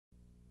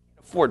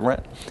Ford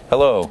rent.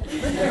 Hello.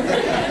 It's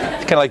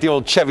kind of like the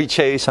old Chevy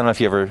Chase. I don't know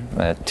if you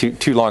ever,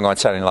 too long on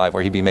Saturday Night Live,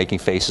 where he'd be making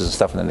faces and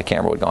stuff and then the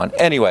camera would go on.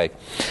 Anyway,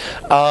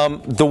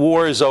 the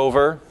war is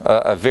over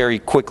very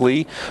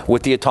quickly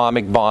with the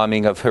atomic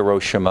bombing of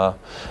Hiroshima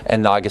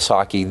and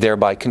Nagasaki,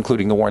 thereby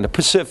concluding the war in the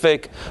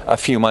Pacific a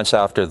few months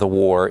after the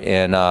war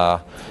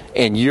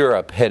in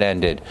Europe had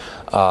ended.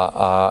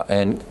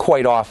 And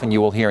quite often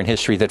you will hear in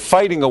history that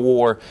fighting a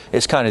war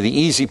is kind of the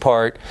easy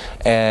part,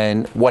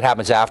 and what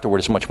happens afterward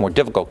is much more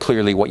difficult.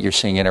 Clearly what you're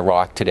seeing in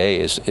Iraq today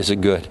is a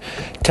good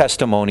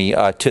testimony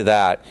to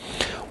that.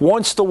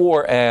 Once the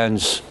war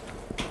ends,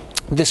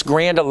 this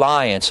grand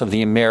alliance of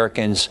the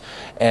Americans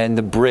and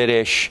the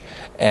British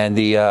and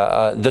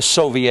the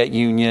Soviet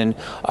Union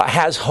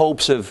has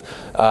hopes of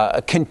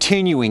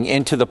continuing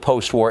into the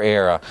post-war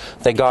era.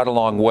 They got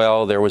along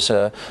well. There was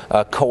a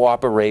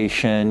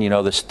cooperation, you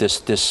know, this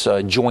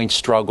joint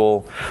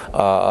struggle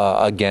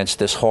against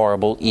this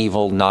horrible,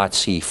 evil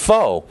Nazi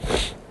foe.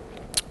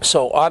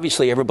 So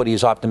obviously everybody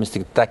is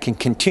optimistic that can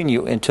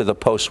continue into the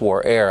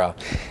post-war era.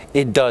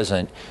 It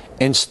doesn't.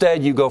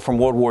 Instead, you go from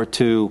World War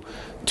II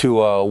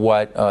to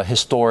what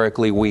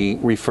historically we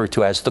refer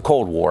to as the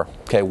Cold War.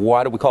 Okay,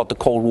 why do we call it the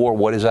Cold War?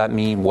 What does that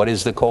mean? What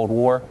is the Cold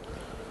War?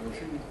 No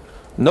shooting.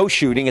 No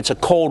shooting. It's a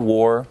Cold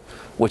War,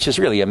 which is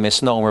really a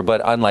misnomer,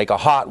 but unlike a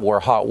hot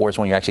war is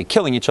when you're actually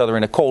killing each other.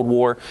 In a Cold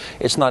War,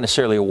 it's not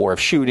necessarily a war of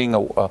shooting.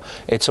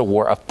 It's a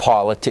war of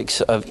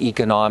politics, of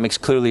economics,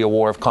 clearly a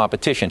war of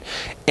competition.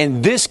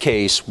 In this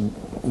case,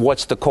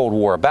 what's the Cold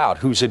War about?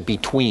 Who's it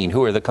between?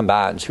 Who are the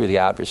combatants? Who are the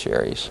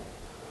adversaries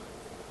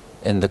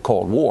in the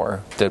Cold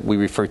War that we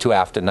refer to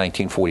after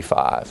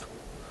 1945?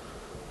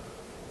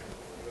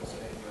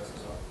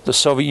 The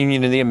Soviet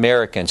Union and the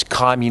Americans,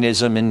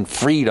 communism and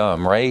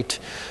freedom, right?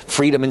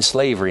 Freedom and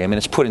slavery. I mean,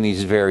 it's put in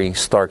these very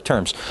stark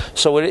terms.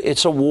 So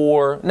it's a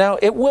war. Now,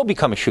 it will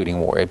become a shooting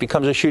war. It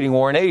becomes a shooting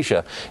war in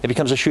Asia. It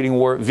becomes a shooting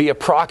war via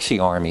proxy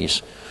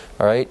armies.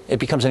 All right? It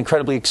becomes an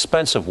incredibly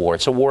expensive war.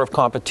 It's a war of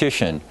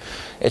competition.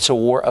 It's a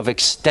war of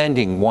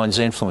extending one's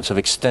influence, of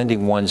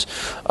extending one's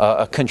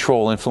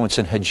control, influence,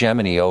 and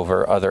hegemony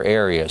over other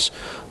areas.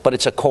 But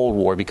it's a Cold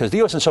War because the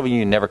U.S. and Soviet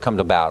Union never come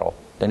to battle.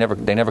 They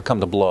never come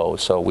to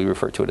blows, so we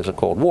refer to it as a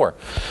Cold War.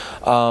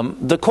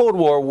 The Cold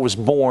War was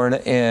born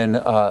in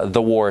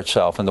the war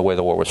itself and the way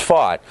the war was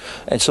fought.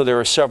 And so there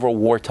are several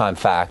wartime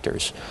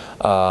factors.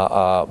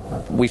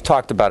 We've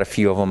talked about a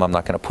few of them. I'm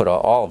not going to put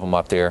all of them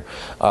up there.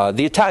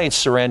 The Italian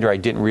surrender I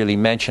didn't really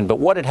mention, but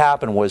what had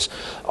happened was,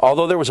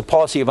 although there was a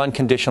policy of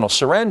unconditional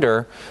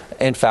surrender,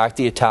 in fact,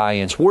 the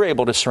Italians were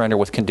able to surrender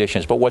with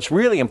conditions. But what's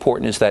really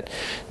important is that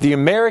the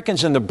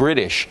Americans and the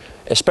British,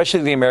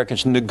 especially the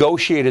Americans,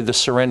 negotiated the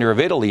surrender of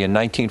Italy in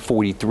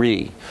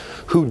 1943.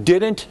 Who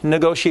didn't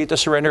negotiate the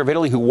surrender of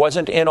Italy, who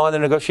wasn't in on the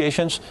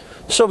negotiations?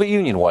 The Soviet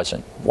Union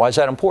wasn't. Why is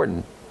that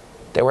important?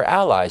 They were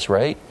allies,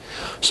 right?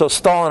 So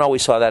Stalin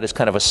always saw that as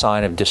kind of a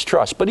sign of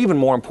distrust. But even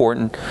more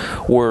important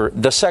were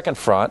the Second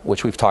Front,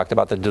 which we've talked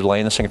about, the delay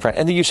in the Second Front,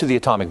 and the use of the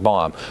atomic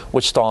bomb,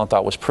 which Stalin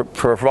thought was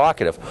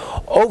provocative.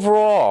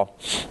 Overall,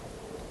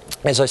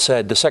 as I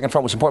said, the Second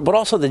Front was important, but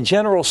also the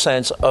general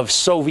sense of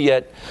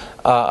Soviet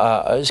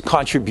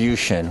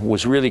contribution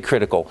was really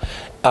critical.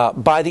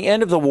 By the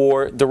end of the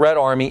war, the Red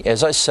Army,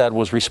 as I said,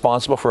 was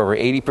responsible for over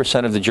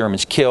 80% of the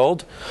Germans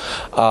killed,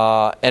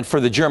 and for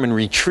the German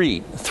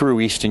retreat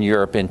through Eastern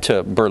Europe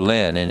into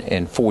Berlin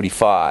in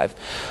 45.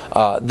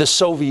 The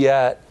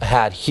Soviet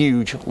had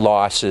huge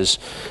losses,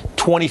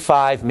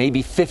 25,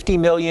 maybe 50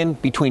 million,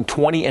 between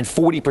 20 and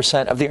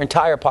 40% of their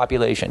entire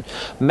population.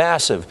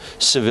 Massive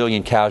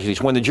civilian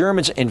casualties. When the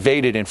Germans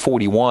invaded in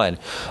 41,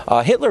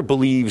 Hitler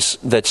believes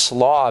that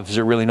Slavs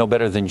are really no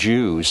better than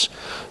Jews.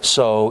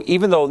 So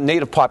even though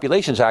native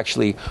populations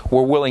actually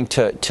were willing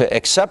to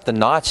accept the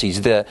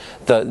Nazis,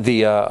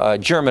 the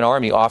German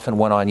army often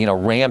went on, you know,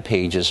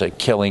 rampages of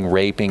killing,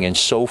 raping, and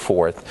so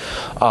forth.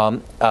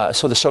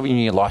 So the Soviet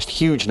Union lost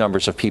huge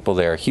numbers of people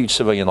there, huge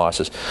civilian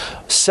losses.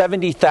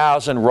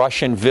 70,000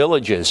 Russian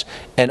villages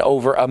and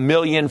over 1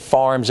 million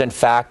farms and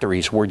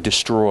factories were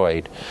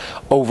destroyed.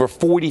 Over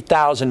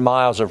 40,000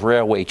 miles of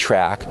railway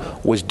track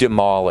was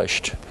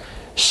demolished.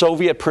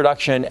 Soviet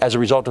production as a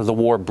result of the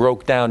war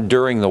broke down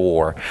during the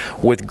war,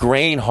 with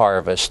grain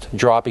harvest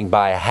dropping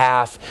by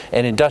half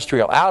and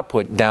industrial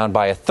output down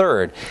by a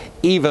third,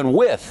 even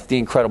with the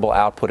incredible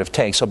output of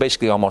tanks. So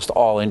basically almost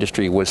all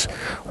industry was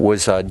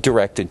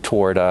directed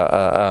toward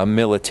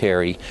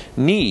military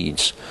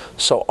needs.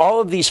 So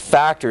all of these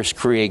factors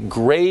create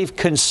grave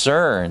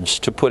concerns,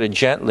 to put it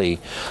gently,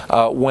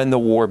 when the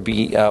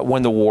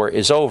war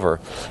is over.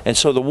 And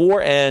so the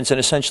war ends, and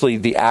essentially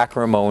the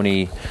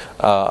acrimony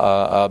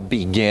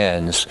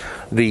begins.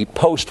 The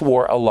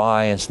post-war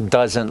alliance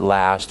doesn't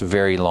last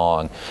very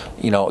long.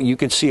 You know, you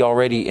can see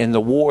already in the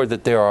war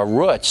that there are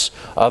roots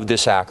of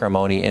this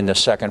acrimony in the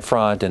Second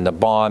Front and the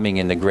bombing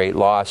and the great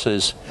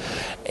losses.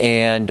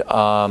 And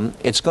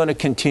it's going to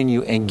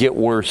continue and get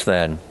worse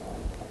then.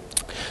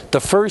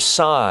 The first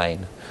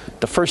sign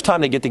The first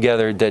time they get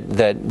together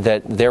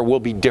that there will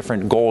be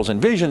different goals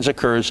and visions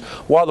occurs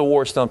while the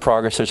war is still in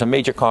progress. There's a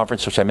major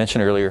conference, which I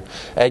mentioned earlier,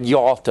 at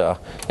Yalta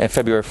in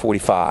February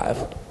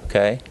 45.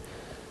 Okay?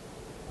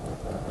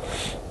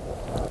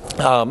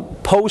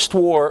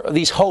 Post-war,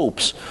 these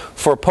hopes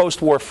for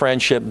post-war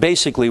friendship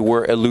basically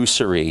were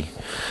illusory.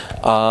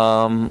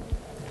 The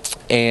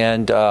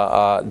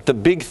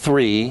big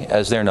three,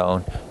 as they're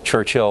known,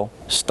 Churchill,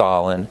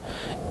 Stalin,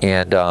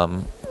 and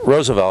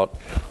Roosevelt,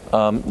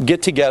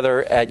 get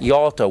together at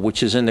Yalta,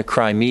 which is in the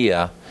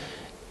Crimea,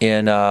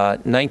 in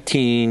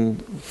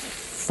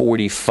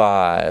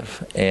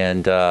 1945.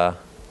 And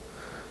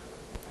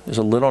there's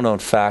a little-known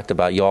fact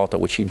about Yalta,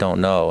 which you don't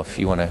know if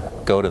you want to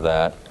go to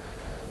that.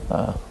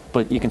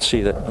 But you can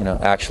see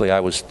that, actually I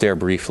was there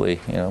briefly.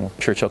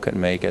 Churchill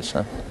couldn't make it.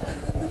 So.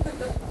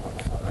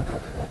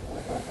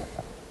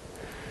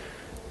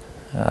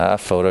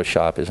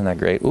 Photoshop, isn't that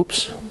great?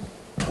 Oops.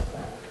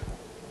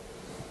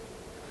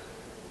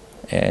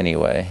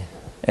 Anyway,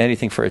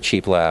 anything for a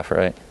cheap laugh,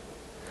 right?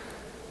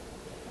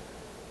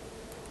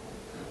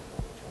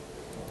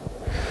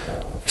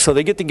 So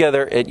they get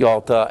together at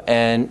Yalta,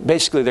 and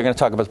basically they're going to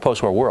talk about the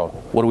post-war world.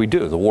 What do we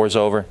do? The war's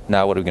over.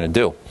 Now what are we going to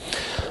do?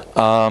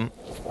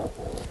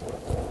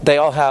 They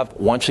all have,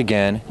 once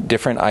again,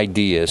 different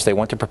ideas. They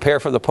want to prepare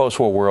for the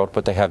post-war world,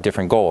 but they have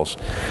different goals.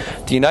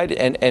 The United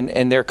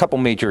and there are a couple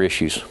major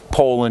issues: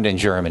 Poland and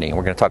Germany.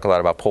 We're going to talk a lot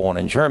about Poland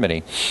and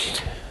Germany.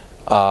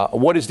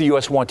 What does the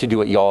U.S. want to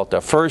do at Yalta?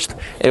 First,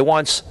 it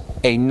wants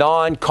a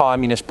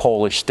non-communist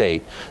Polish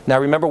state. Now,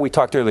 remember we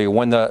talked earlier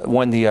when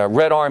the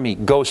Red Army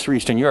goes through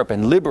Eastern Europe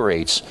and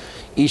liberates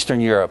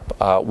Eastern Europe.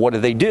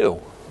 What do?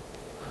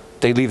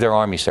 They leave their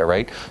armies there,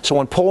 right? So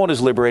when Poland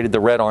is liberated, the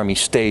Red Army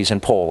stays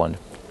in Poland.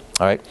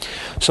 All right.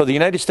 So the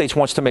United States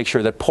wants to make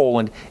sure that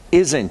Poland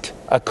isn't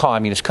a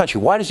communist country.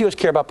 Why does the U.S.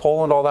 care about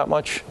Poland all that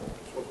much?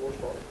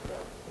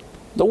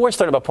 The war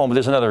started about Poland, but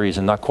there's another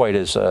reason, not quite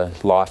as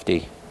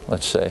lofty,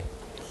 let's say.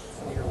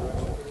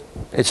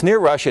 It's near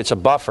Russia. It's a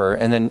buffer,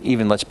 and then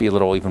let's be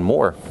even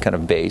more kind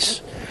of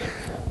base.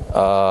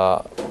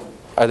 Are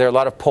there a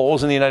lot of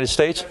Poles in the United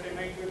States?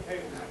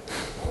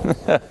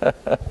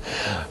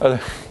 Are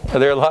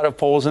there a lot of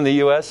Poles in the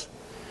U.S.?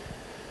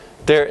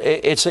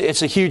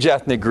 It's a huge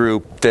ethnic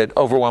group that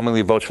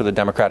overwhelmingly votes for the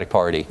Democratic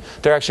Party.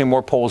 There are actually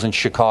more Poles in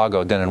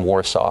Chicago than in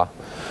Warsaw.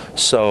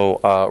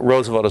 So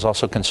Roosevelt is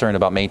also concerned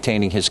about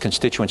maintaining his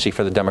constituency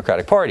for the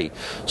Democratic Party.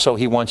 So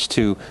he wants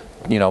to,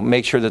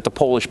 make sure that the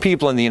Polish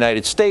people in the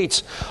United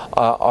States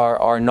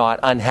are not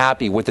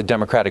unhappy with the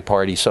Democratic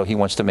Party. So he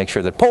wants to make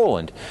sure that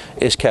Poland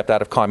is kept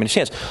out of communist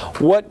hands.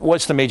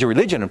 What's the major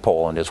religion in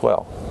Poland as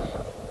well?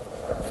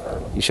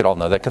 You should all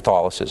know that: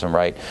 Catholicism,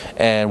 right?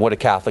 And what do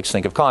Catholics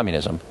think of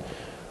communism?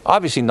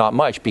 Obviously not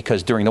much,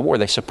 because during the war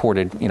they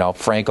supported,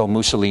 Franco,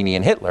 Mussolini,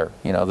 and Hitler.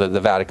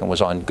 The Vatican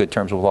was on good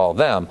terms with all of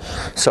them.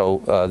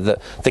 So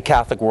the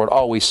Catholic world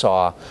always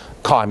saw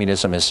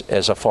communism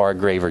as a far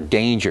graver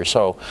danger.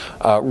 So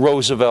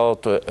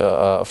Roosevelt,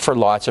 for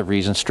lots of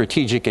reasons,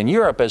 strategic in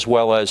Europe, as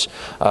well as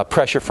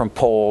pressure from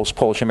Poles,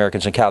 Polish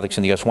Americans, and Catholics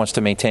in the U.S., wants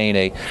to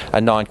maintain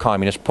a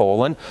non-communist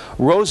Poland.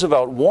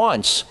 Roosevelt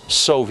wants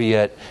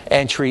Soviet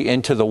entry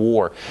into the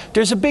war.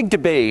 There's a big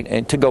debate,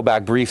 and to go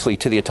back briefly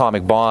to the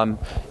atomic bomb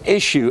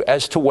issue,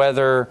 as to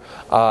whether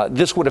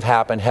this would have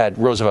happened had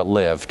Roosevelt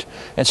lived.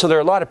 And so there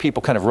are a lot of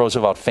people, kind of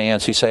Roosevelt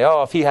fans, who say,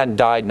 oh, if he hadn't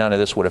died, none of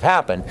this would have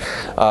happened.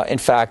 In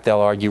fact, they'll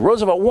argue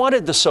Roosevelt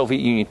wanted the Soviet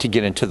Union to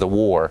get into the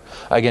war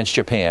against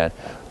Japan.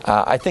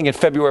 I think in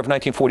February of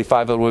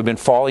 1945 it would have been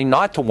folly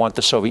not to want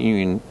the Soviet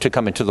Union to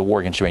come into the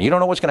war against Japan. You don't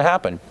know what's going to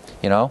happen,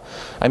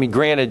 I mean,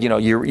 granted,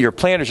 your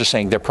planners are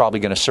saying they're probably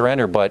going to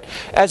surrender, but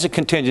as a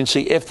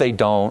contingency, if they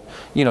don't,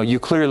 you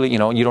clearly, you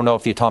don't know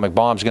if the atomic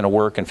bomb is going to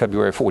work in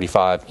February of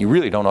 45. You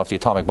really don't know if the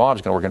atomic bomb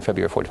is going to work in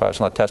February of 45. It's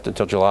not tested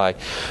until July.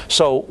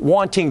 So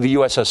wanting the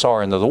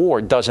USSR into the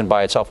war doesn't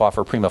by itself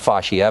offer prima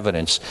facie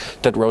evidence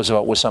that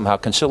Roosevelt was somehow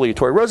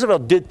conciliatory.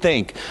 Roosevelt did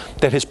think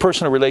that his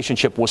personal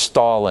relationship with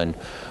Stalin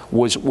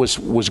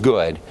was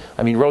good.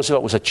 I mean,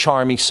 Roosevelt was a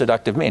charming,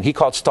 seductive man. He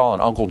called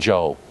Stalin Uncle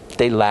Joe.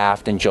 They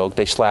laughed and joked.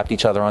 They slapped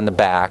each other on the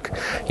back.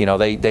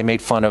 They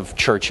made fun of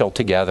Churchill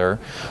together.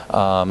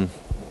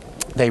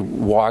 They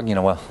walked,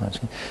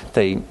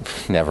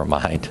 never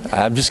mind.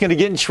 I'm just going to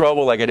get in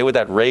trouble like I did with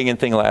that Reagan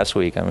thing last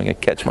week. I'm going to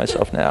catch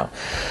myself now.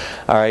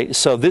 All right,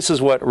 so this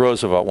is what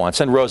Roosevelt wants.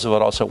 And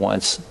Roosevelt also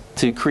wants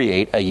to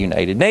create a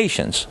United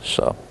Nations.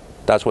 So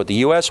that's what the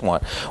U.S.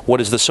 want. What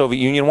does the Soviet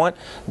Union want?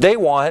 They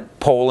want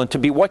Poland to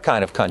be what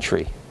kind of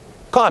country?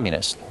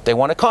 Communist. They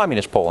want a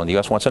communist Poland. The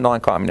U.S. wants a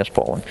non-communist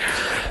Poland.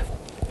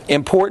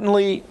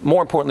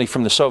 More importantly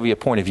from the Soviet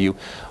point of view,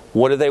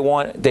 what do they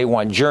want? They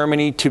want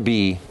Germany to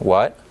be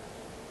what?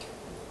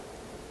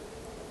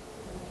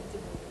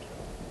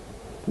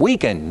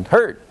 Weakened,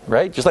 hurt,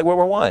 right? Just like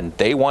World War I.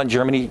 They want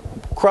Germany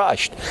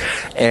crushed.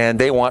 And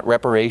they want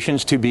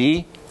reparations to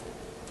be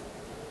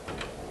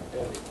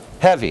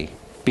heavy.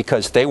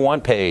 because they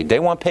want paid. They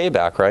want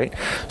payback, right?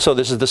 So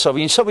this is the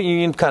Soviet Union. Soviet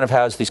Union kind of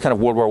has these kind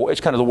of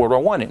it's kind of the World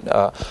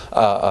War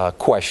I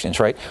questions,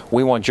 right?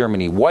 We want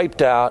Germany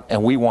wiped out,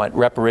 and we want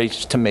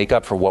reparations to make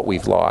up for what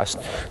we've lost,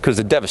 because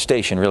the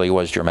devastation really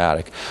was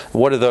dramatic.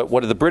 What do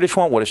the British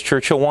want? What does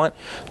Churchill want?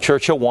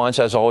 Churchill wants,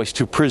 as always,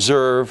 to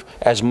preserve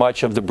as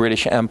much of the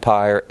British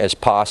Empire as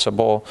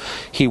possible.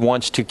 He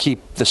wants to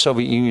keep the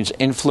Soviet Union's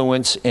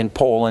influence in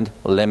Poland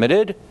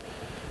limited.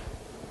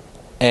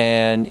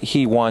 And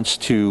he wants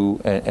to,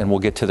 and we'll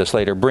get to this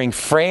later, bring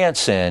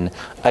France in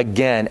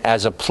again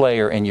as a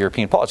player in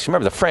European politics.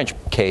 Remember, the French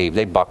caved,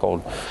 they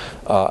buckled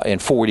in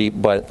 40,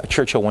 but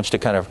Churchill wants to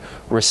kind of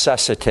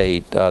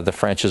resuscitate the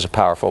French as a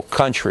powerful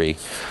country.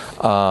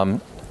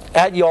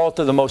 At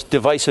Yalta, the most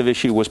divisive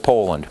issue was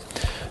Poland.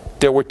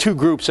 There were two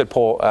groups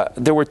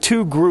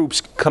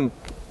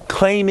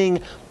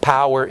claiming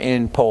power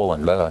in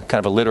Poland, kind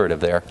of alliterative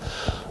there.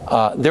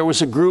 There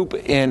was a group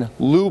in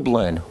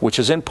Lublin, which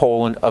is in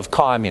Poland, of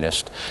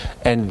communists,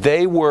 and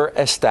they were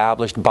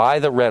established by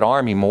the Red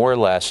Army, more or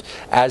less,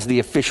 as the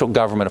official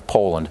government of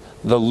Poland,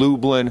 the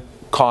Lublin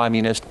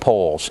Communist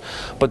Poles.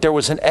 But there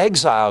was an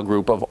exile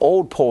group of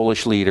old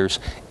Polish leaders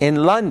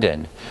in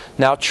London.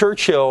 Now,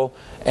 Churchill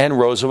and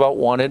Roosevelt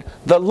wanted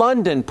the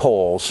London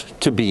Poles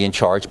to be in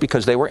charge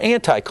because they were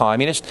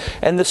anti-communist,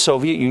 and the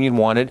Soviet Union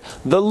wanted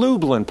the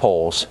Lublin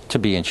Poles to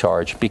be in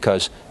charge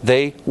because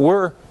they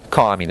were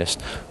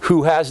communist.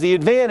 Who has the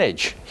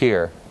advantage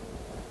here?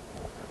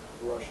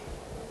 Russia.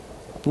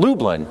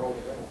 Lublin.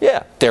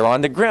 Yeah, they're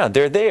on the ground.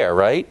 They're there,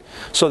 right?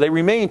 So they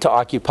remain to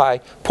occupy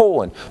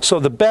Poland.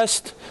 So the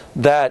best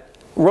that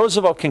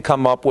Roosevelt can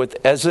come up with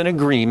as an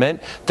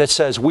agreement that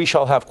says we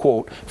shall have,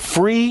 quote,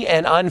 free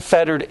and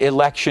unfettered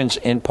elections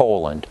in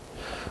Poland.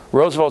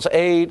 Roosevelt's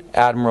aide,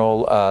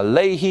 Admiral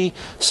Leahy,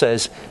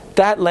 says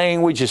that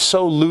language is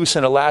so loose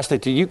and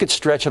elastic that you could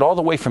stretch it all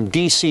the way from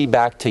D.C.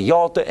 back to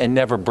Yalta and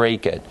never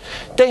break it.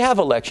 They have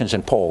elections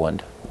in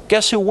Poland.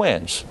 Guess who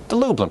wins? The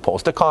Lublin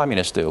Poles, the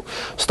communists do.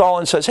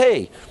 Stalin says,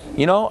 hey,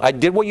 you know, I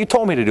did what you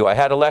told me to do. I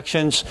had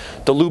elections.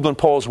 The Lublin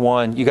Poles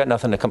won. You got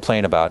nothing to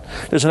complain about.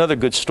 There's another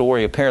good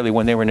story, apparently,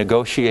 when they were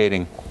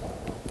negotiating.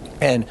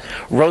 And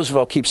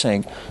Roosevelt keeps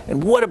saying,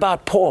 and what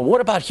about Poland?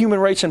 What about human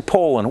rights in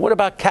Poland? What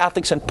about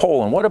Catholics in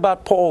Poland? What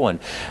about Poland?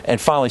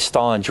 And finally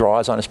Stalin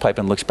draws on his pipe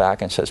and looks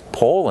back and says,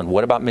 Poland,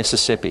 what about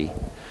Mississippi?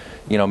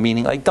 You know,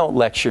 meaning like, don't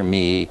lecture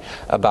me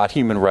about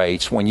human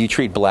rights when you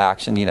treat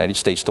blacks in the United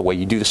States the way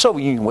you do. The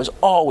Soviet Union was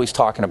always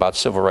talking about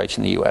civil rights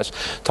in the U.S.,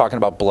 talking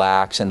about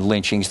blacks and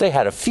lynchings. They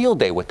had a field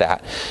day with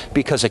that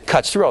because it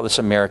cuts through all this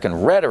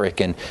American rhetoric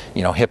and,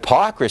 you know,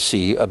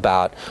 hypocrisy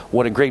about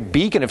what a great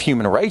beacon of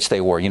human rights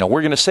they were. You know,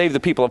 we're going to save the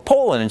people of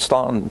Poland, and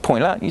Stalin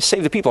pointed out, you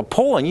save the people of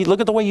Poland, you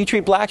look at the way you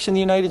treat blacks in the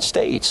United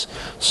States.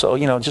 So,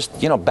 you know,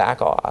 just, you know,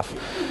 back off.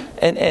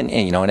 And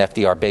you know, and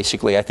FDR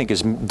basically, I think,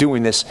 is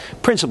doing this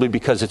principally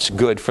because it's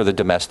good for the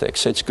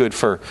domestics. It's good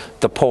for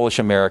the Polish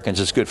Americans.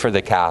 It's good for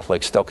the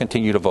Catholics. They'll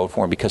continue to vote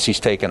for him because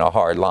he's taken a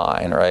hard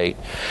line, right?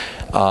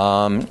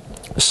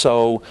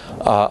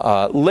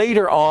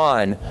 Later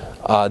on,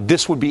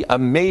 this would be a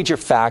major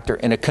factor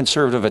in a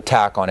conservative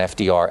attack on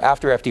FDR.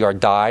 After FDR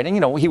died, and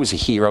you know, he was a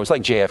hero. It was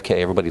like JFK.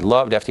 Everybody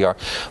loved FDR.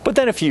 But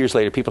then a few years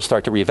later, people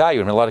start to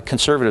reevaluate him. A lot of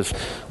conservatives,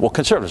 well,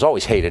 conservatives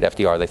always hated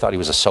FDR. They thought he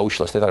was a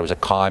socialist. They thought he was a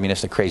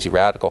communist, a crazy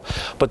radical.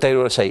 But they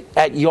would say,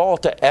 at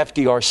Yalta,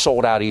 FDR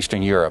sold out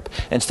Eastern Europe.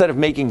 Instead of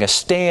making a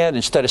stand,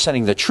 instead of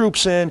sending the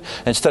troops in,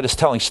 instead of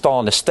telling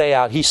Stalin to stay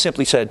out, he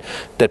simply said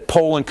that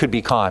Poland could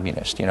be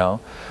communist, you know.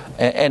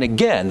 And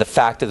again, the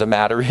fact of the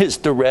matter is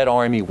the Red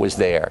Army was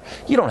there.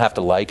 You don't have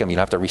to like them. You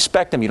don't have to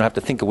respect them. You don't have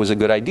to think it was a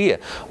good idea.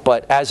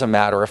 But as a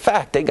matter of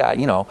fact, they got,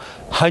 you know,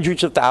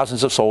 hundreds of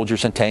thousands of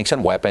soldiers and tanks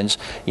and weapons,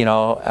 you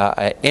know,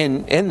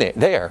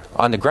 there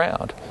on the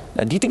ground.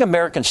 Now, do you think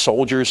American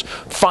soldiers,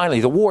 finally,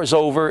 the war's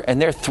over,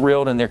 and they're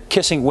thrilled, and they're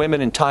kissing women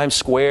in Times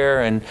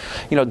Square, and,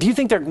 you know, do you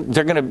think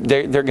they're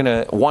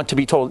gonna want to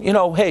be told, you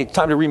know, hey,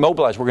 time to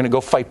remobilize, we're gonna go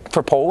fight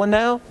for Poland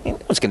now? No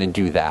one's gonna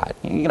do that.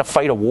 You're gonna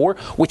fight a war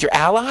with your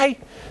ally?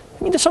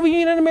 I mean, the Soviet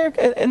Union and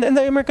America and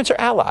the Americans are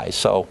allies,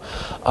 so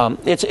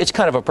it's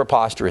kind of a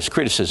preposterous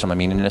criticism. I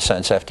mean, in a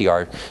sense,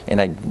 FDR, and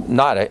I'm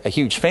not a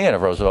huge fan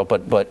of Roosevelt,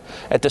 but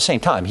at the same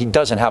time, he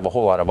doesn't have a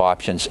whole lot of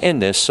options in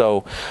this.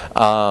 So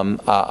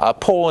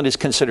Poland is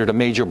considered a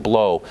major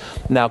blow.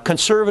 Now,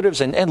 conservatives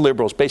and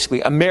liberals,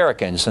 basically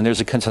Americans, and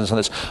there's a consensus on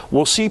this,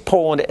 will see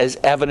Poland as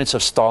evidence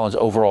of Stalin's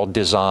overall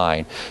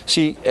design.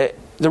 See,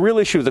 the real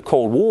issue of the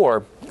Cold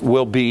War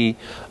will be,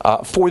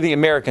 for the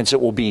Americans, it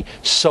will be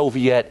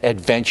Soviet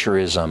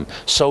adventurism,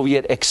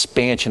 Soviet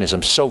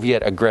expansionism,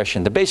 Soviet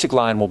aggression. The basic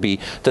line will be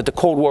that the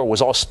Cold War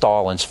was all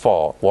Stalin's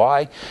fault.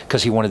 Why?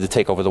 Because he wanted to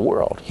take over the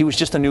world. He was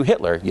just a new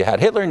Hitler. You had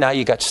Hitler, now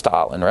you got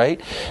Stalin,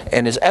 right?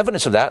 And as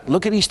evidence of that,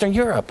 look at Eastern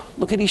Europe.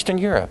 Look at Eastern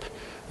Europe.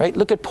 Right?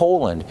 Look at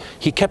Poland.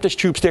 He kept his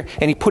troops there,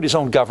 and he put his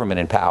own government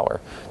in power.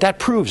 That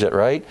proves it,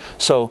 right?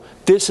 So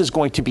this is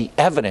going to be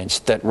evidence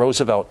that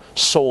Roosevelt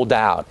sold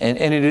out. And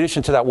in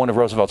addition to that, one of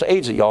Roosevelt's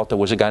aides at Yalta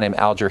was a guy named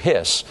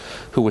Hist,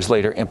 who was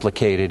later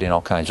implicated in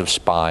all kinds of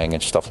spying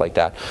and stuff like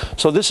that.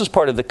 So this is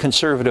part of the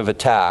conservative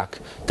attack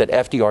that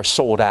FDR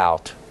sold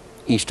out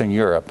Eastern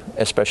Europe,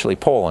 especially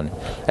Poland,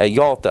 at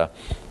Yalta.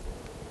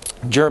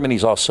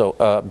 Germany's also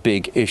a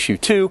big issue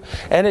too,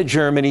 and in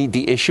Germany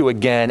the issue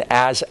again,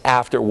 as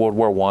after World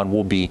War I,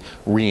 will be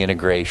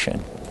reintegration.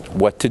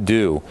 What to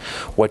do?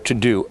 What to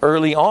do?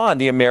 Early on,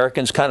 the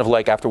Americans, kind of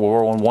like after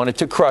World War I, wanted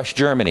to crush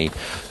Germany.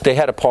 They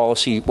had a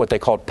policy, what they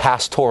called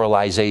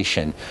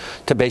pastoralization,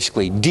 to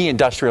basically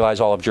deindustrialize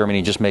all of Germany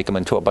and just make them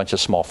into a bunch of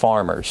small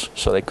farmers,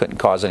 so they couldn't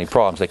cause any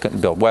problems, they couldn't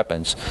build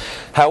weapons.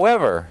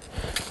 However,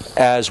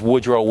 as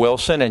Woodrow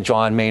Wilson and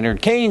John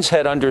Maynard Keynes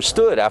had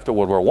understood after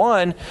World War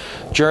I,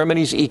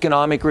 Germany's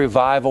economic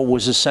revival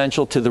was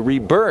essential to the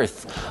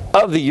rebirth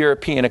of the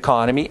European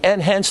economy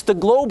and hence the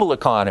global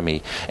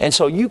economy. And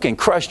so you can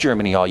crush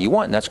Germany all you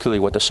want, and that's clearly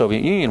what the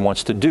Soviet Union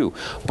wants to do.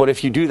 But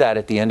if you do that,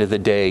 at the end of the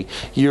day,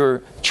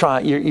 you're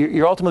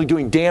ultimately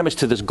doing damage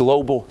to this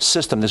global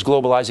system, this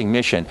globalizing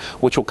mission,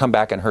 which will come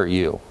back and hurt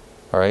you.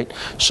 All right.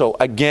 So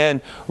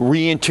again,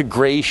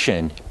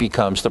 reintegration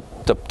becomes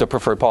the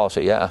preferred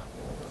policy. Yeah.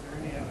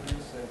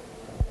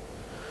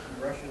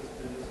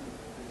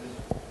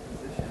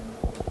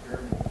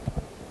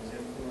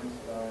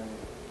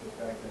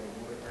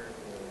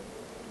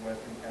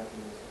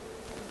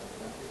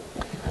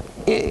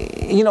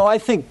 You know, I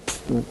think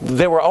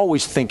they were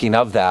always thinking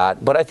of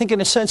that, but I think in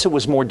a sense it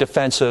was more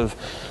defensive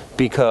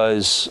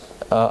because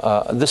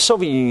the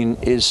Soviet Union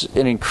is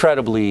an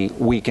incredibly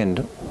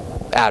weakened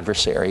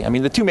adversary. I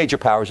mean, the two major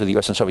powers are the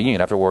U.S. and Soviet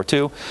Union after World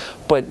War II,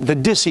 but the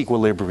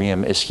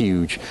disequilibrium is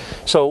huge.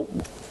 So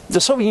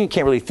the Soviet Union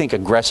can't really think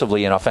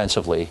aggressively and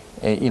offensively.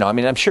 You know, I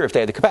mean, I'm sure if they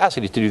had the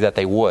capacity to do that,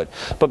 they would.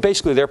 But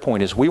basically their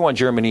point is, we want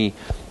Germany,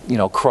 you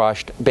know,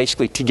 crushed,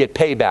 basically to get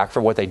payback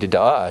for what they did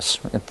to us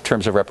in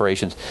terms of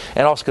reparations,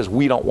 and also because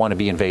we don't want to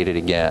be invaded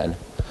again.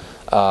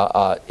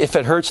 If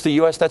it hurts the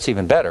U.S., that's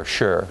even better.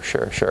 Sure.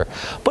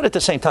 But at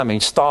the same time, I mean,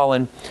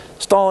 Stalin,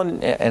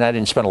 and I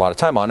didn't spend a lot of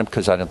time on him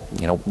because I don't,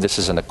 you know, this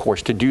isn't a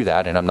course to do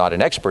that, and I'm not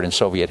an expert in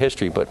Soviet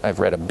history, but I've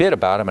read a bit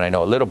about him and I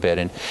know a little bit.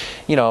 And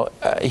you know,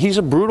 he's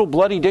a brutal,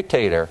 bloody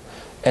dictator,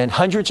 and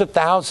hundreds of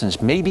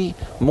thousands, maybe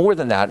more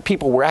than that,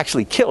 people were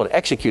actually killed,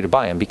 executed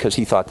by him because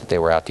he thought that they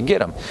were out to get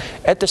him.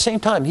 At the same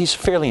time, he's a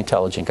fairly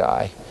intelligent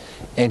guy.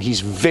 And he's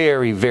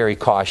very, very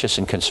cautious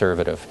and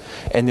conservative.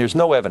 And there's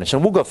no evidence,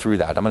 and we'll go through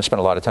that. I'm going to spend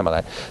a lot of time on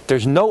that.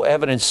 There's no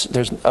evidence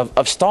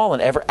of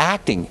Stalin ever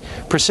acting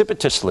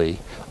precipitously,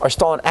 or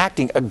Stalin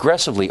acting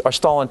aggressively, or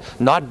Stalin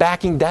not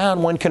backing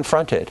down when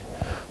confronted.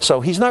 So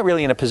he's not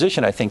really in a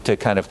position, I think, to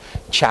kind of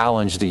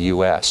challenge the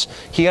U.S.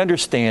 He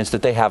understands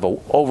that they have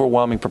an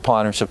overwhelming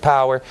preponderance of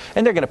power,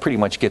 and they're going to pretty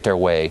much get their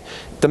way.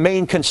 The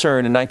main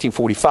concern in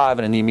 1945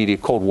 and in the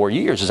immediate Cold War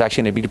years is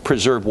actually going to be to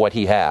preserve what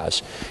he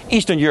has.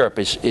 Eastern Europe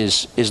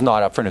is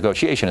not up for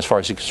negotiation as far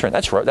as he's concerned.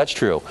 That's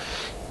true.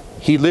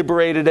 He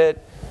liberated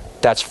it.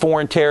 That's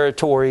foreign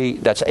territory.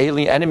 That's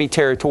enemy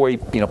territory.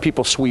 You know,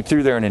 people sweep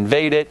through there and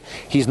invade it.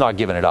 He's not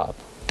giving it up.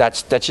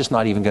 That's just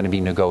not even going to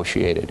be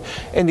negotiated.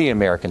 And the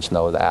Americans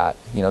know that.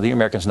 You know, the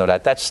Americans know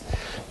that. That's,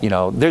 you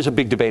know, there's a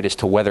big debate as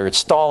to whether it's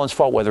Stalin's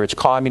fault, whether it's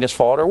communist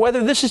fault, or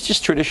whether this is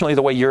just traditionally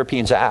the way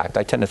Europeans act.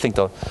 I tend to think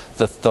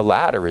the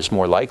latter is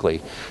more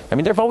likely. I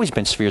mean, there have always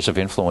been spheres of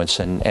influence,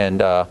 and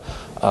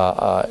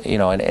you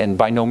know, and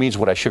by no means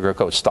would I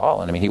sugarcoat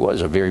Stalin. I mean, he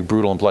was a very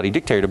brutal and bloody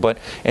dictator, but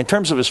in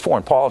terms of his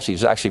foreign policy,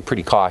 he's actually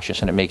pretty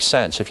cautious, and it makes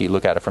sense if you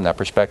look at it from that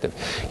perspective.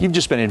 You've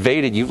just been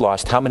invaded. You've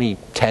lost how many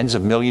tens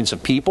of millions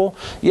of people?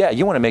 Yeah,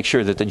 you want to make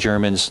sure that the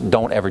Germans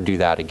don't ever do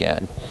that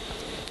again.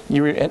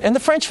 And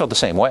the French felt the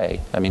same way.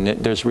 I mean,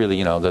 there's really,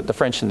 you know, the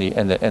French and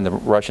the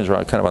Russians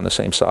are kind of on the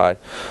same side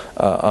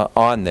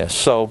on this.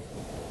 So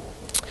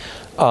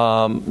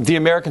the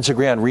Americans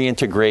agree on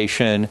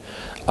reintegration.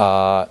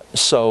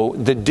 So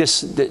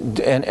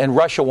and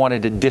Russia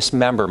wanted a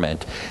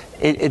dismemberment.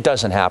 It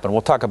doesn't happen.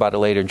 We'll talk about it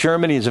later.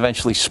 Germany is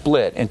eventually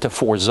split into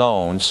 4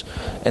 zones,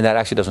 and that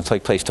actually doesn't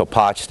take place till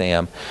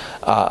Potsdam.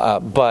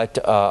 But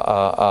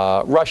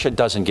Russia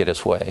doesn't get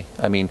its way.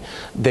 I mean,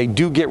 they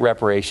do get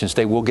reparations.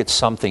 They will get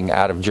something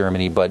out of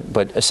Germany,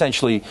 but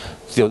essentially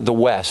the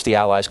West, the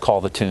Allies,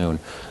 call the tune.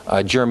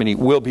 Germany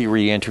will be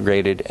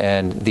reintegrated,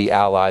 and the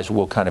Allies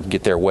will kind of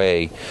get their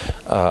way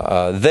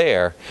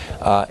there.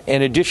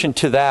 In addition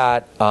to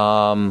that,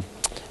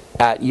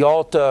 at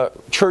Yalta,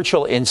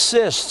 Churchill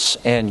insists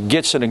and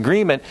gets an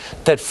agreement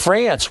that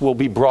France will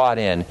be brought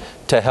in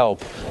to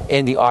help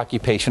in the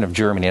occupation of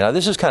Germany. Now,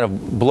 this is kind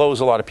of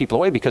blows a lot of people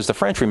away because the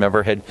French,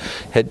 remember, had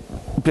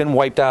been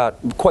wiped out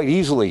quite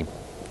easily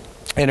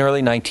in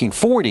early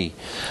 1940.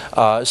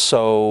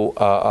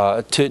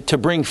 To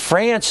bring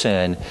France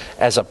in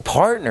as a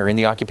partner in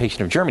the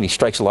occupation of Germany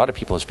strikes a lot of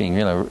people as being, you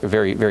know,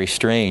 very, very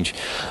strange.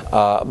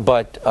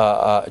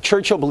 But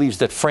Churchill believes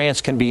that France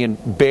can be a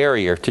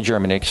barrier to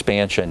German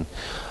expansion.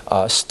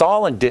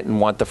 Stalin didn't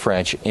want the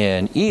French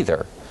in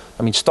either.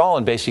 I mean,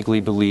 Stalin basically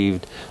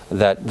believed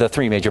that the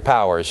three major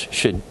powers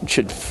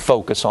should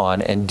focus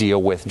on and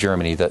deal with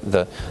Germany,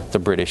 the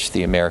British,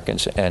 the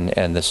Americans,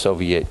 and the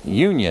Soviet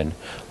Union.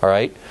 All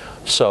right?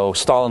 So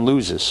Stalin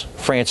loses.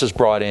 France is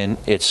brought in.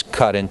 It's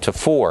cut into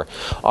four.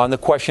 On the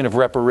question of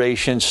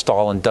reparations,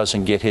 Stalin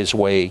doesn't get his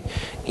way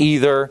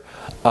either.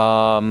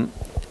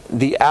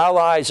 The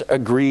Allies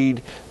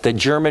agreed that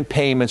German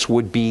payments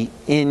would be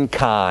in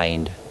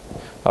kind,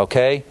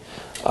 okay?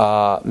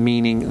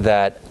 Meaning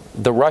that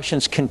the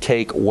Russians can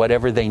take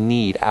whatever they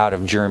need out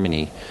of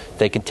Germany.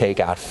 They can take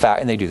out,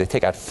 and they do, they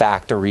take out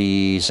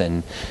factories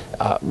and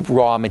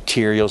raw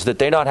materials that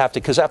they don't have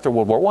to, because after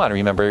World War I,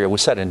 remember, it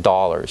was set in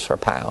dollars or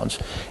pounds,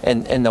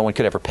 and no one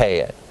could ever pay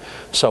it.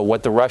 So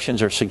what the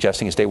Russians are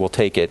suggesting is they will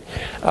take it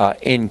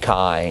in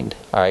kind,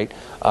 all right?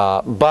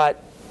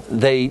 But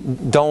they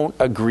don't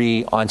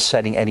agree on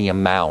setting any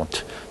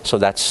amount, so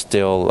that's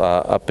still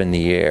up in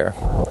the air.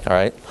 All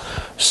right.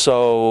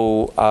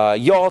 So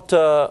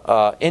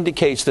Yalta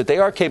indicates that they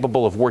are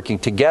capable of working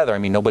together. I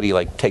mean, nobody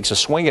like takes a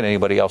swing at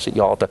anybody else at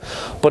Yalta,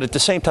 but at the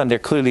same time, there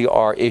clearly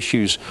are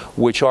issues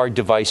which are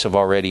divisive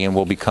already and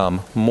will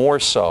become more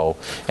so.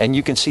 And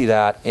you can see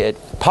that at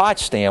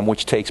Potsdam,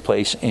 which takes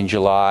place in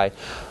July.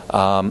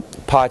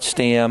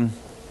 Potsdam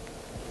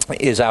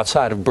is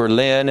outside of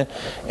Berlin,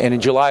 and in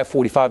July of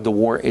 45 the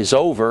war is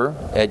over.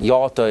 At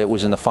Yalta it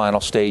was in the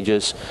final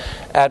stages.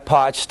 At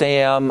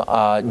Potsdam,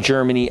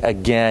 Germany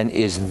again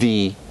is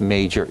the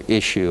major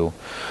issue.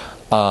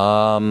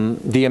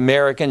 The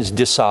Americans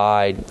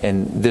decide,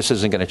 and this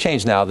isn't going to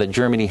change now, that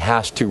Germany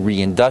has to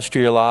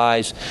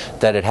reindustrialize,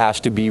 that it has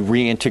to be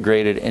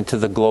reintegrated into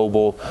the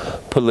global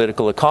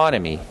political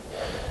economy.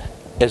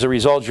 As a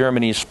result,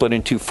 Germany is split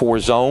into 4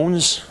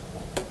 zones,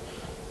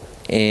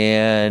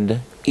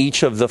 and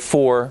each of the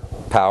 4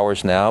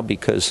 powers now,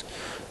 because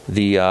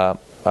the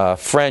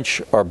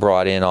French are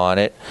brought in on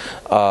it,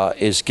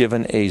 is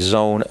given a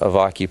zone of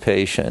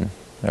occupation.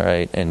 All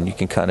right, and you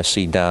can kind of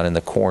see down in the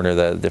corner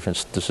the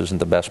difference. This isn't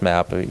the best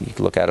map. You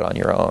can look at it on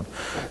your own.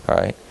 All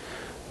right,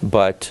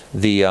 but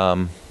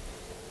the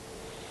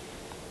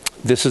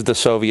this is the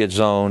Soviet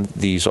zone.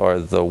 These are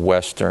the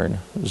Western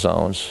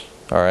zones.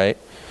 All right.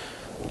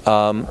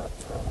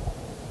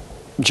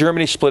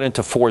 Germany split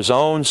into 4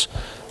 zones.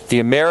 The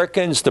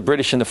Americans, the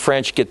British, and the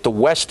French get the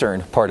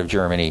western part of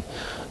Germany.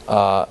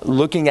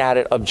 Looking at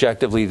it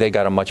objectively, they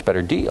got a much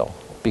better deal,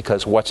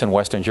 because what's in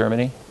Western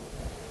Germany?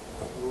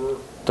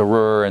 The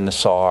Ruhr and the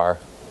Saar,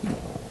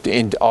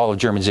 in all of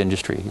Germany's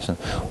industries. And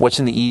what's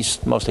in the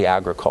East? Mostly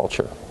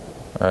agriculture.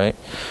 All right.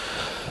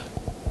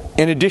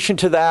 In addition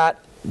to that,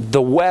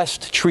 the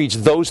West treats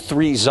those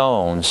 3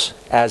 zones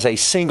as a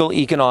single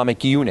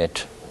economic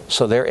unit,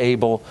 so they're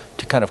able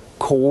to kind of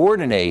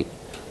coordinate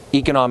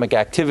economic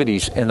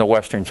activities in the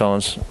Western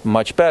zones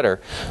much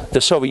better.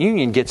 The Soviet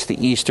Union gets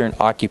the Eastern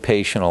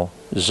occupational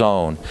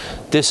zone.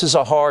 This is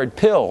a hard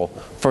pill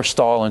for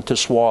Stalin to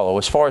swallow.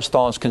 As far as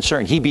Stalin's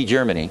concerned, he beat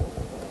Germany.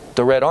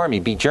 The Red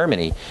Army beat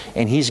Germany,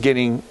 and he's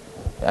getting,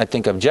 I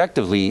think,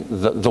 objectively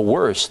the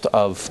worst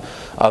of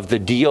the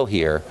deal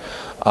here.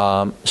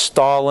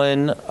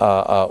 Stalin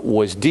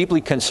was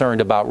deeply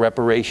concerned about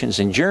reparations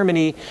in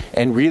Germany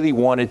and really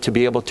wanted to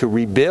be able to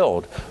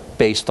rebuild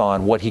based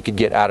on what he could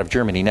get out of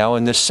Germany. Now,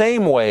 in the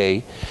same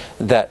way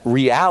that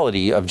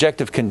reality,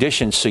 objective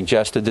conditions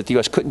suggested that the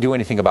U.S. couldn't do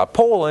anything about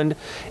Poland,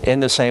 in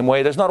the same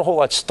way, there's not a whole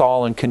lot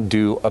Stalin can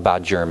do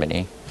about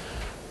Germany.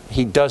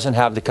 He doesn't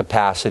have the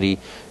capacity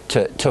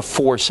to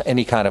force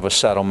any kind of a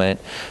settlement,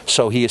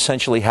 so he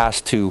essentially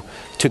has to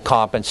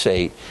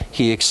compensate.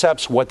 He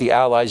accepts what the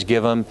Allies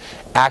give him,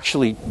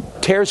 actually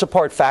tears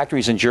apart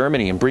factories in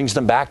Germany and brings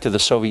them back to the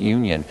Soviet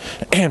Union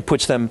and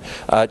puts them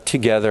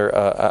together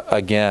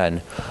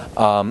again.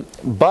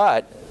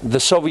 But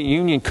the Soviet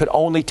Union could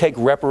only take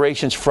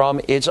reparations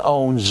from its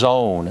own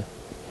zone,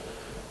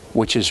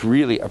 which is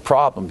really a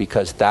problem,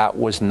 because that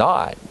was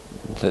not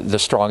the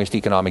strongest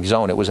economic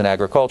zone. It was an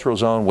agricultural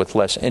zone with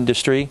less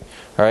industry.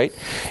 All right.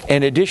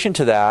 In addition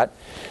to that,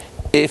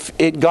 if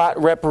it got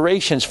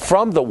reparations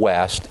from the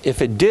West,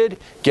 if it did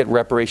get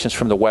reparations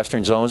from the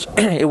Western zones,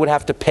 it would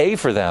have to pay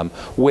for them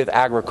with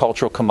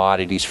agricultural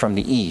commodities from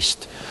the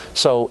East.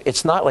 So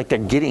it's not like they're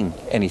getting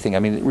anything. I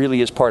mean, it really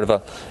is part of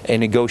a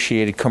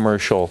negotiated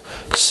commercial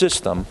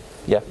system.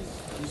 Yeah.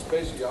 He's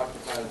basically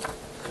occupied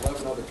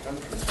 11 other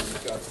countries, and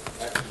he's got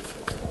access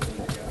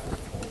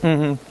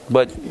to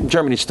But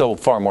Germany's still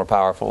far more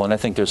powerful, and I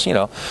think there's,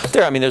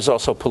 there's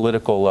also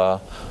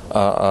political,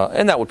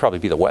 and that would probably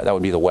be the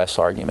West's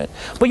argument.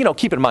 But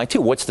keep in mind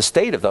too, what is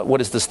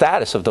the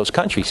status of those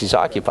countries he's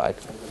occupied?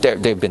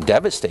 They've been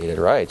devastated,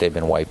 right? They've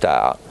been wiped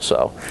out.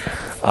 So,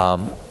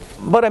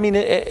 but I mean,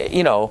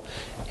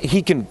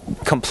 he can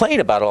complain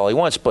about it all he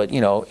wants, but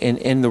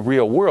in the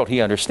real world,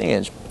 he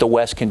understands the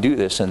West can do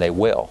this, and they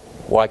will.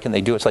 Why can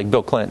they do it? It's like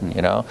Bill Clinton,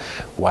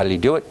 Why did he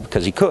do it?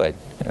 Because he could,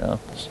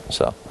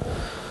 So.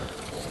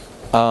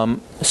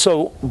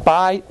 So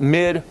by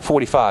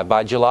mid-45,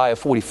 by July of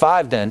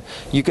 45 then,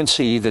 you can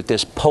see that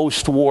this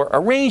post-war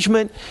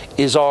arrangement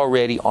is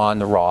already on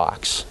the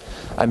rocks.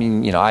 I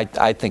mean, you know,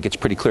 I think it's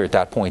pretty clear at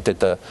that point that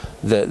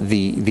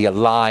the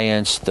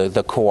alliance,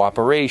 the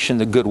cooperation,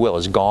 the goodwill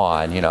is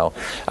gone, you know.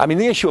 I mean,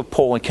 the issue of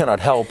Poland cannot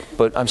help,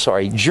 but I'm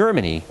sorry,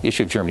 Germany, the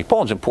issue of Germany,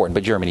 Poland's important,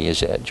 but Germany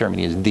is it.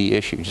 Germany is the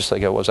issue, just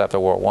like it was after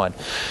World War I.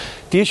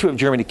 The issue of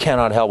Germany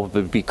cannot help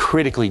but be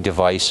critically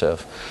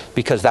divisive,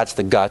 because that's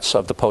the guts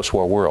of the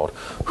post-war world.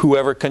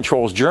 Whoever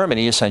controls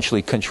Germany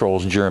essentially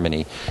controls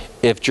Germany.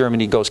 If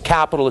Germany goes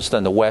capitalist,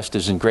 then the West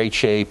is in great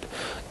shape.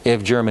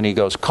 If Germany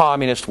goes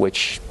communist,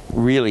 which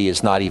really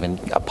is not even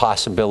a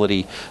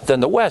possibility, then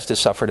the West has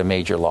suffered a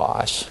major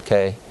loss,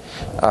 okay?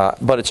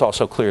 But it's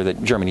also clear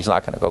that Germany's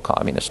not going to go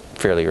communist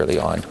fairly early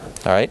on,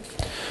 all right?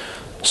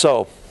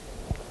 So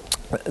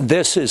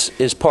this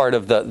is part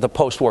of the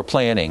post-war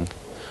planning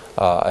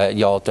at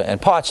Yalta and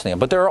Potsdam.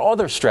 But there are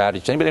other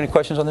strategies. Anybody have any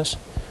questions on this?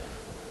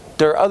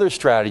 There are other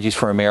strategies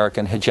for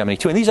American hegemony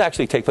too, and these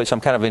actually take place.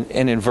 I'm kind of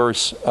in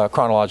inverse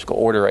chronological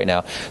order right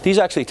now. These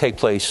actually take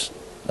place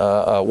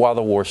while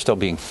the war is still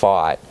being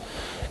fought,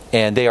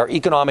 and they are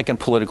economic and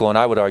political, and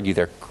I would argue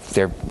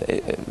they're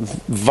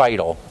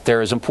vital.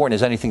 They're as important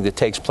as anything that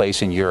takes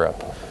place in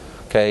Europe.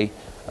 Okay,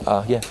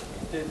 yeah.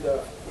 Did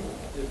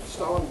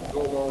Stalin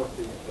go along with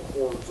the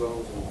 4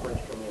 zones and the French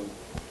come in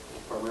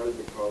primarily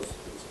because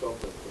it's felt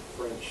that the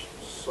French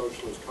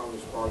Socialist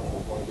Communist Party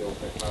was going to be able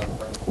to take power in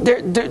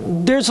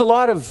France? There's a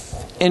lot of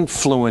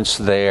influence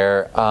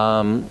there.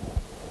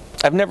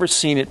 I've never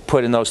seen it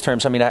put in those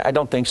terms. I mean, I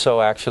don't think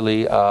so,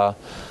 actually. I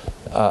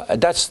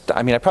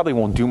mean, I probably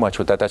won't do much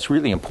with that. That's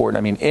really important.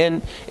 I mean,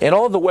 in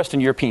all of the Western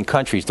European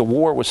countries, the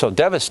war was so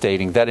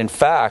devastating that, in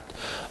fact,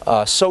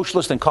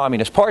 socialist and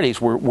communist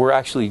parties were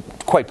actually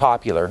quite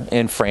popular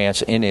in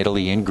France, in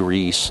Italy, in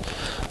Greece.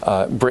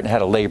 Britain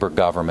had a Labour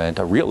government,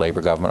 a real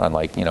Labour government,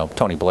 unlike, you know,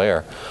 Tony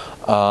Blair.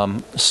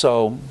 And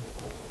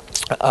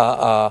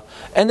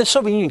the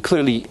Soviet Union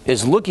clearly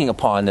is looking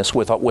upon this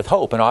with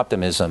hope and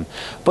optimism,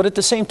 but at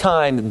the same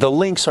time, the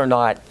links are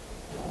not,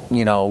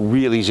 you know,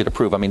 real easy to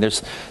prove. I mean,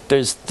 there's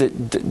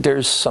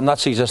I'm not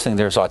suggesting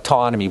there's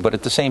autonomy, but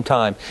at the same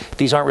time,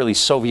 these aren't really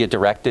Soviet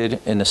directed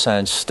in the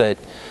sense that,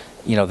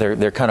 you know,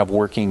 they're kind of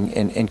working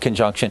in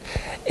conjunction.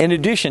 In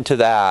addition to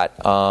that,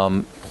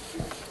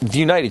 the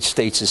United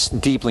States is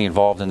deeply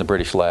involved in the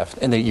British left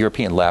and the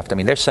European left. I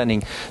mean, they're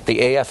sending the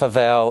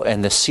AFL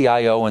and the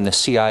CIO and the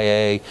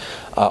CIA.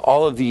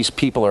 All of these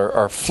people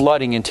are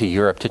flooding into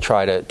Europe to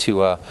try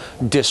to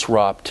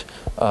disrupt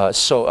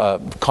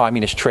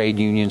communist trade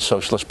unions,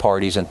 socialist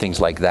parties, and things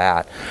like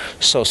that.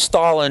 So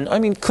Stalin, I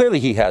mean, clearly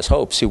he has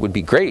hopes. It would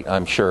be great,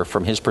 I'm sure,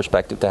 from his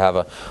perspective, to have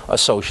a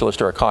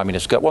socialist or a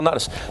communist government. Well,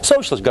 not a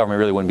socialist government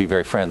really wouldn't be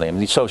very friendly. I mean,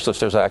 the socialists,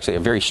 there's actually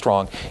a very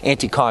strong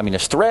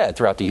anti-communist thread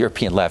throughout the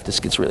European left. This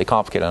gets really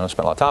complicated. I don't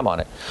spend a lot of time on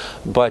it.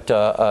 But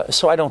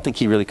so I don't think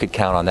he really could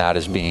count on that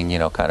as being, you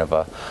know, kind of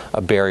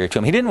a barrier to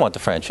him. He didn't want the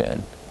French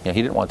in. You know,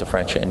 he didn't want the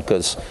French in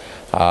because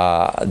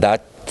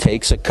that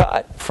takes a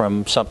cut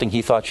from something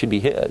he thought should be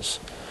his.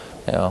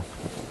 You know.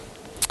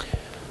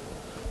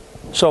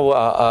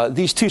 So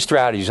these two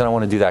strategies, and I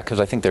want to do that because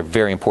I think they're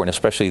very important,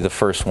 especially the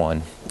first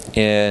one.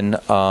 In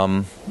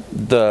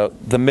the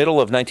middle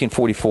of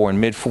 1944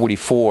 and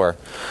mid-44,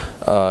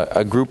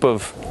 a group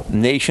of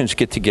nations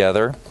get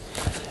together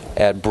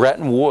at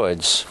Bretton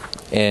Woods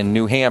in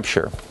New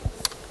Hampshire,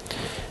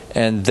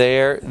 and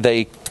there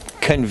they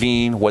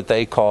convene what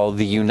they call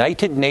the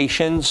United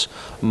Nations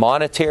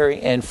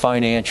Monetary and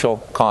Financial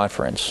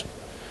Conference.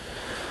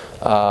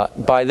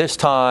 By this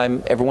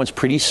time, everyone's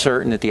pretty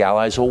certain that the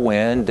Allies will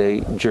win.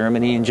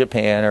 Germany and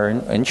Japan are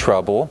in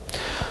trouble.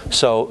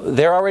 So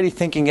they're already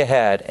thinking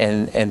ahead,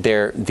 and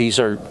these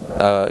are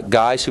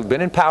guys who've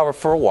been in power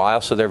for a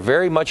while, so they're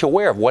very much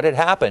aware of what had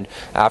happened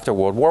after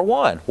World War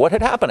I. What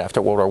had happened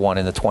after World War I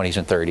in the 20s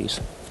and 30s?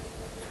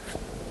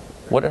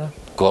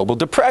 Global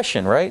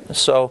depression, right?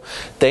 So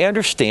they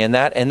understand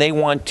that, and they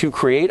want to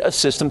create a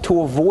system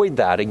to avoid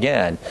that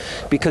again,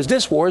 because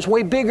this war is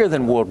way bigger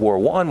than World War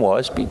I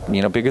was,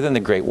 you know, bigger than the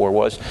Great War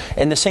was,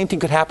 and the same thing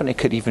could happen. It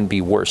could even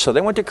be worse. So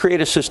they want to create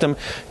a system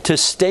to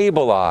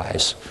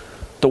stabilize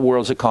the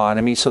world's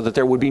economy so that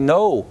there would be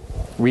no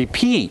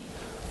repeat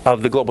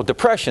of the global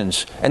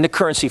depressions and the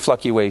currency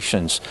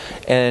fluctuations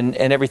and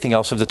everything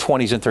else of the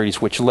 20s and 30s,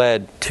 which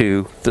led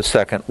to the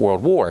Second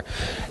World War.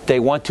 They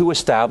want to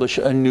establish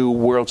a new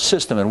world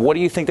system. And what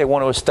do you think they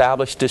want to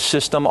establish this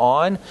system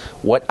on?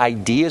 What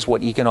ideas,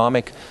 what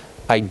economic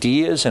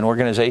ideas and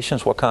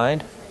organizations, what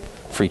kind?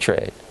 Free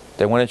trade.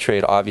 They want to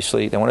trade,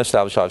 obviously. They want to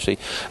establish, obviously,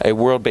 a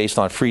world based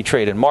on free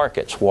trade and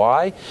markets.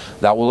 Why?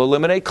 That will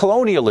eliminate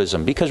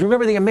colonialism. Because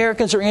remember, the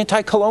Americans are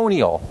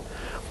anti-colonial.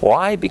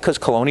 Why? Because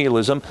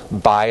colonialism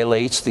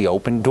violates the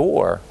open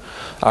door.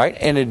 All right.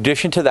 In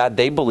addition to that,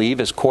 they believe,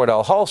 as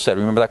Cordell Hull said,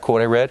 remember that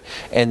quote I read?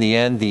 In the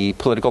end, the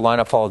political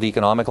lineup followed the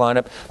economic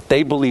lineup.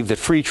 They believe that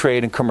free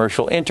trade and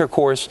commercial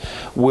intercourse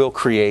will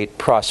create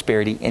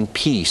prosperity and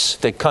peace.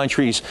 That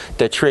countries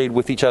that trade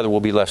with each other will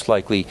be less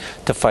likely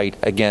to fight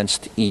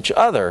against each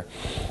other.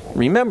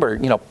 Remember,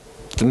 you know,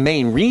 the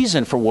main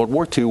reason for World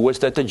War II was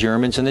that the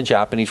Germans and the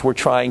Japanese were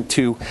trying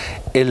to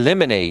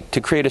eliminate, to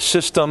create a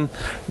system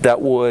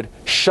that would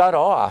shut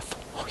off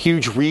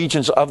huge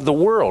regions of the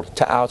world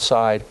to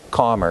outside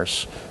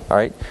commerce. All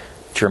right.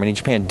 Germany and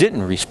Japan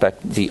didn't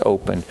respect the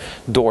open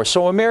door.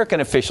 So American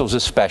officials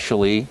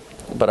especially,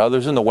 but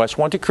others in the West,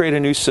 want to create a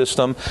new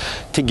system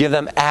to give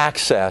them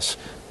access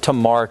to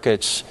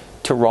markets,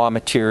 to raw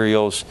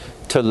materials,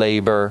 to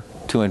labor,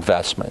 to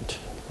investment.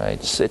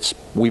 Right?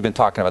 We've been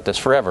talking about this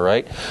forever,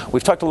 right?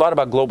 We've talked a lot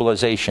about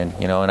globalization,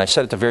 and I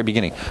said at the very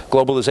beginning,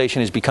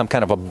 globalization has become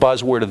kind of a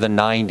buzzword of the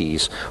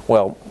 90s.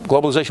 Well,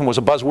 globalization was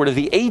a buzzword of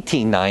the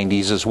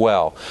 1890s as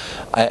well.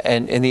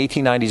 And the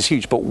 1890s is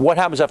huge. But what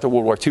happens after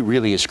World War II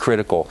really is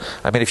critical.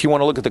 I mean, if you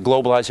want to look at the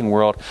globalizing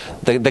world,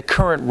 the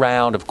current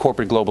round of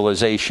corporate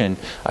globalization,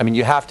 I mean,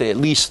 you have to at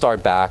least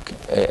start back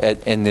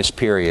in this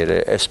period,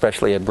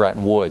 especially at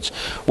Bretton Woods,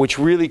 which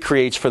really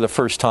creates for the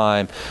first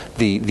time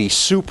the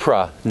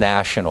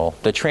supranational,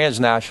 the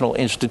transnational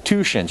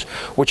institutions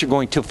which are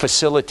going to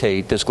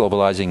facilitate this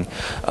globalizing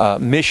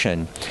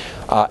mission.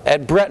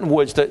 At Bretton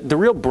Woods, the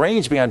real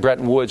brains behind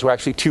Bretton Woods were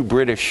actually two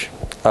British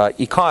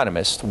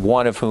economists,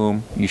 one of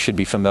whom you should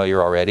be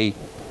familiar already,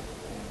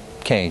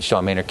 Keynes,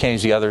 John Maynard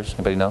Keynes. The others,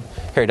 anybody know?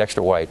 Harry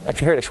Dexter White.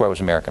 Actually, Harry Dexter White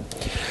was American.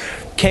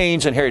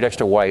 Keynes and Harry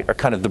Dexter White are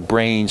kind of the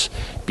brains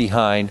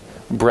behind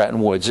Bretton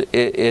Woods.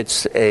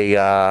 It's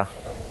a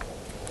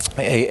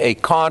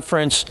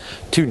conference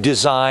to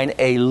design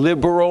a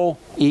liberal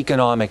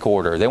economic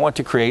order. They want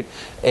to create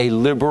a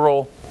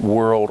liberal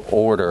world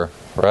order,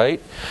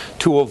 right?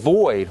 To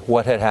avoid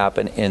what had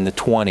happened in the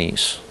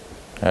 20s,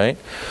 right?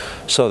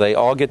 So they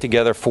all get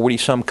together,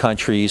 40-some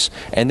countries,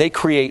 and they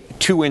create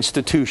two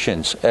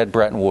institutions at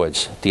Bretton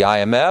Woods: the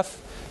IMF,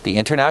 the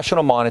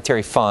International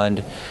Monetary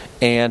Fund,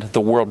 and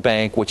the World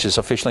Bank, which is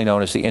officially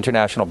known as the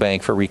International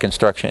Bank for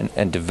Reconstruction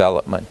and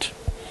Development.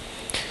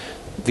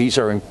 These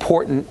are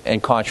important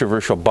and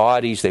controversial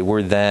bodies. They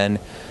were then,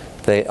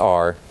 they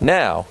are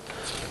now.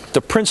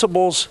 The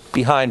principles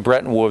behind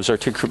Bretton Woods are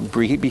to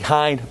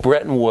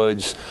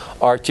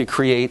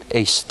create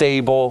a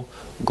stable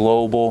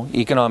global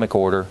economic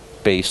order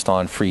based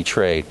on free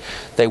trade.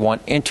 They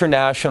want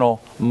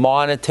international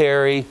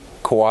monetary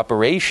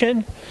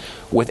cooperation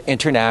with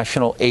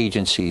international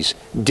agencies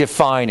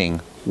defining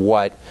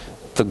what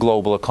the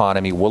global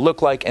economy will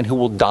look like and who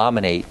will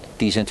dominate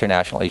these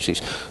international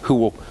agencies, who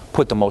will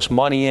put the most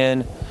money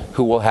in,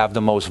 who will have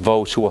the most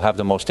votes, who will have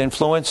the most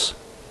influence.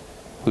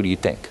 Who do you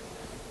think?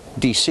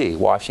 D.C.,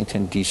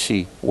 Washington,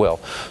 D.C. will.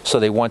 So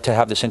they want to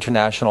have this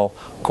international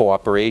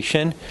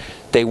cooperation.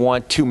 They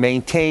want to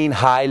maintain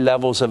high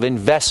levels of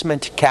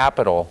investment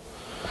capital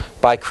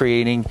by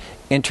creating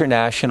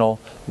international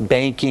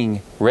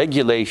banking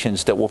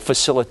regulations that will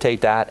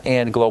facilitate that,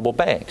 and global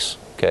banks,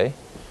 okay,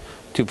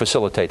 to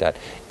facilitate that.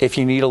 If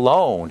you need a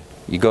loan,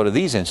 you go to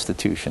these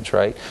institutions,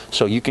 right?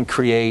 So you can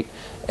create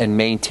and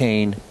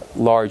maintain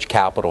large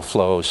capital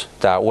flows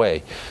that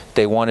way.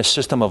 They want a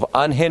system of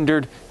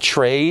unhindered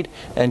trade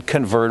and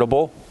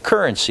convertible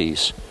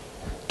currencies.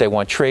 They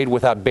want trade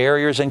without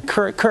barriers and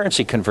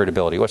currency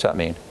convertibility. What's that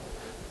mean?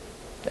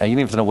 You don't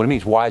even know what it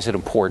means. Why is it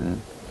important?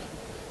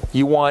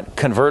 You want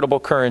convertible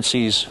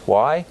currencies.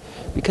 Why?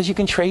 Because you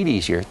can trade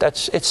easier.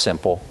 It's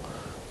simple.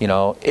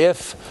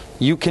 If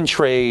you can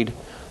trade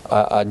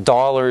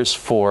dollars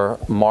for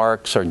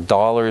marks or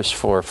dollars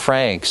for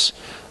francs,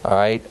 all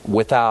right,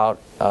 without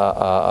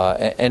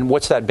and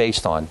what's that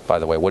based on, by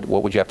the way? What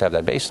would you have to have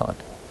that based on?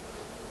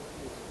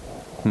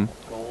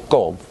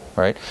 Gold,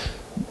 right?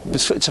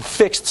 It's a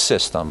fixed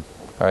system,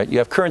 all right? You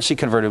have currency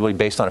convertibility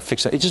based on a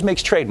fixed. It just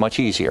makes trade much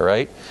easier,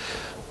 right?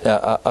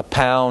 A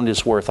pound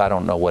is worth, I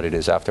don't know what it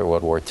is after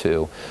World War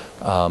II.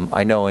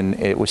 I know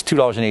it was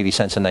 $2.80 in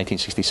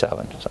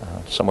 1967, so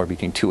somewhere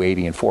between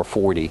 $2.80 and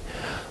 $4.40.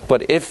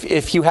 But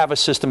if you have a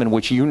system in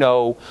which you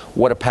know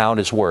what a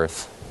pound is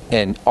worth,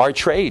 and our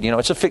trade,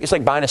 it's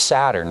like buying a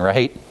Saturn,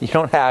 right? You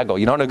don't haggle,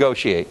 you don't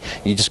negotiate.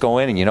 You just go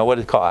in and you know what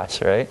it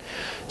costs, right?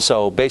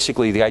 So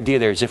basically the idea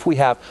there is if we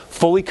have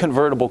fully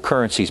convertible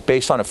currencies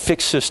based on a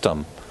fixed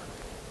system,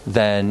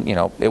 then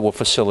it will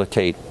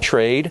facilitate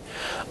trade.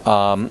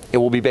 It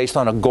will be based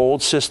on a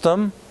gold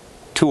system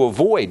to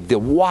avoid the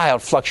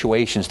wild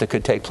fluctuations that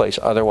could take place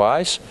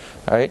otherwise,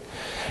 right?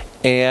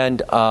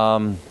 And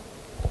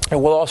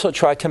we'll also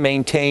try to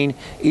maintain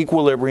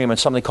equilibrium in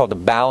something called the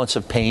balance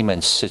of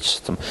payments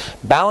system.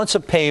 Balance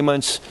of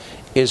payments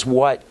is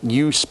what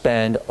you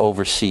spend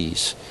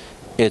overseas.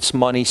 It's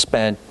money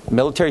spent,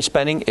 military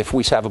spending. If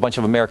we have a bunch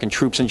of American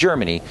troops in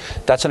Germany,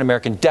 that's an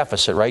American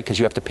deficit, right? Because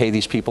you have to pay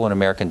these people in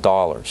American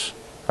dollars,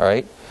 all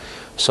right?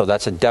 So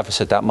that's a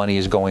deficit. That money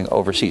is going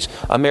overseas.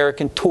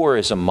 American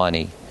tourism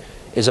money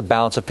is a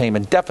balance of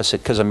payment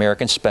deficit because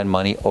Americans spend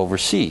money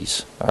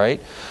overseas, all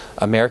right?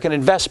 American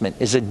investment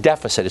is a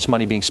deficit. It's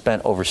money being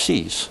spent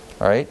overseas,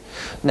 all right?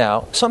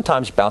 Now,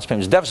 sometimes balance of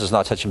payments deficit is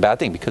not such a bad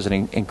thing because it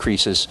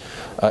increases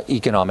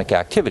economic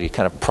activity,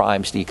 kind of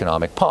primes the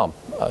economic pump.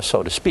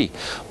 so to speak.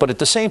 But at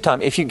the same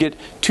time, if you get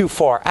too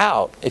far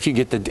out, if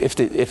the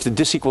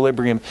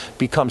disequilibrium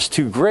becomes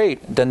too great,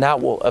 then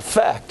that will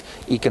affect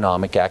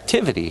economic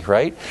activity,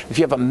 right? If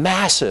you have a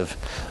massive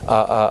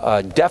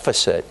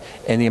deficit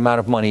in the amount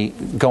of money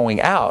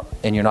going out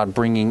and you're not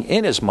bringing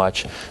in as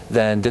much,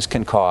 then this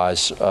can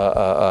cause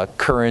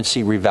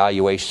currency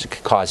revaluations, it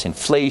can cause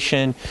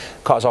inflation,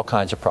 cause all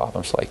kinds of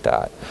problems like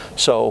that.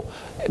 So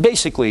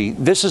basically,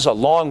 this is a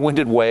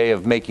long-winded way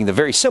of making the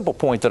very simple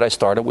point that I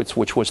started with,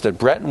 which was that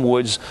Bretton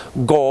Woods'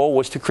 goal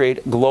was to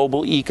create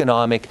global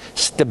economic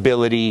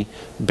stability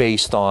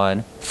based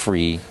on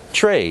free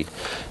trade.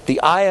 The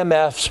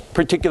IMF's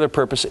particular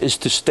purpose is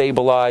to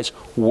stabilize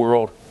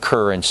world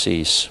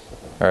currencies,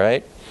 all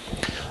right?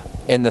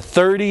 In the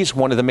 30s,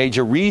 one of the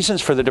major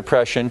reasons for the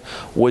Depression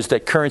was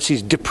that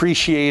currencies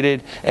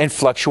depreciated and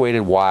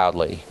fluctuated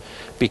wildly,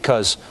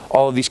 because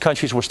all of these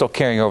countries were still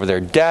carrying over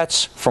their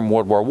debts from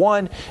World War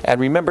I.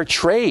 And remember,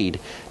 trade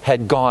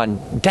had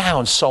gone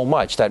down so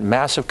much, that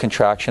massive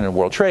contraction in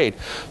world trade,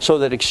 so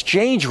that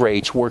exchange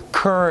rates were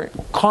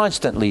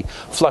constantly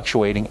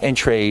fluctuating and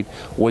trade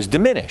was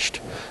diminished.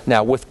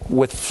 Now, with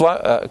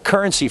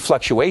currency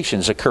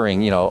fluctuations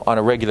occurring, on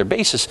a regular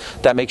basis,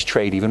 that makes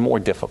trade even more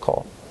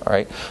difficult. All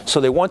right,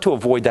 so they want to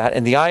avoid that,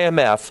 and the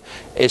IMF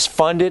is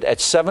funded at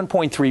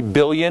 $7.3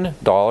 billion,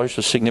 a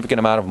significant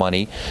amount of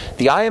money.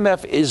 The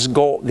IMF's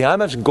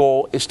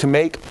goal is to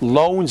make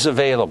loans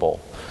available.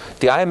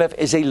 The IMF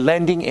is a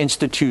lending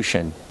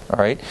institution. All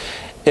right,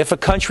 if a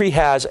country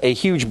has a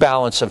huge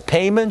balance of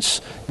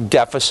payments,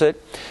 deficit,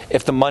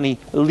 if the money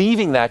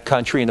leaving that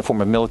country in the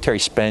form of military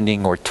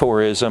spending or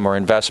tourism or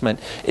investment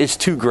is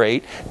too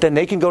great, then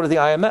they can go to the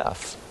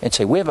IMF and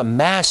say, we have a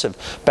massive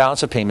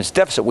balance of payments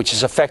deficit, which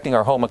is affecting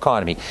our home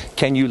economy.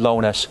 Can you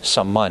loan us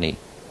some money?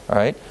 All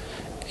right?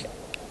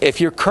 If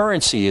your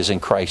currency is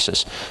in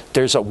crisis,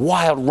 there's a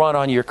wild run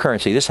on your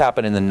currency. This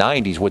happened in the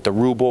 90s with the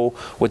ruble,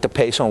 with the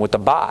peso, and with the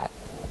baht,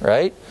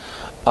 right?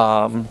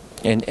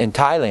 In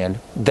Thailand,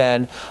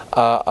 then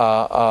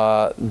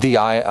the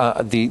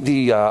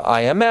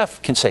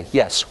IMF can say,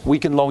 yes, we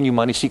can loan you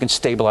money so you can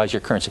stabilize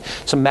your currency.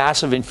 It's a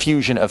massive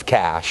infusion of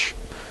cash.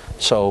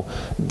 So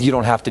you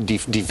don't have to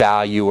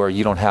devalue, or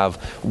you don't have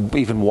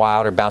even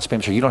wild or bounce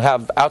payments, or you don't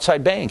have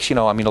outside banks.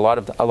 I mean, a lot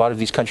of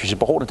these countries are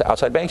beholden to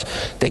outside banks.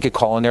 They could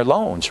call in their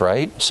loans,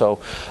 right? So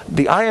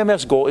the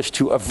IMF's goal is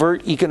to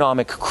avert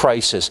economic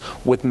crisis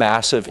with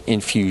massive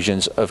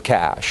infusions of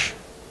cash.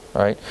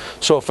 Right?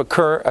 So if a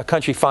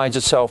country finds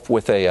itself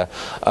with a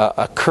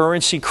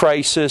currency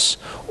crisis,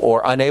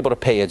 or unable to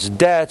pay its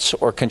debts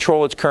or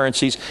control its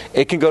currencies,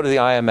 it can go to the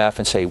IMF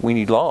and say, we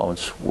need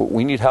loans,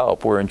 we need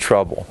help, we're in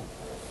trouble.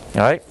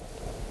 All right?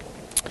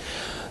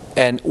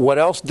 And what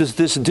else does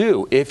this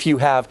do? If you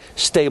have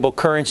stable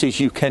currencies,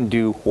 you can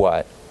do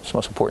what? It's the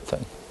most important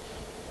thing.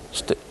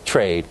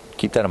 Trade.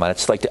 Keep that in mind.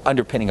 It's like the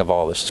underpinning of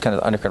all this. It's kind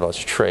of the undercurrent of all this.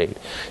 Trade.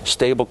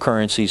 Stable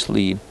currencies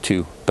lead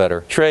to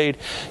better trade.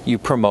 You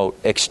promote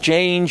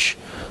exchange,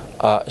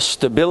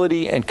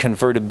 stability, and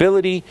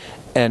convertibility,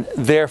 and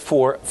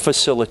therefore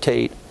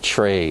facilitate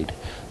trade.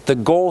 The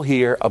goal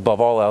here,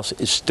 above all else,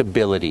 is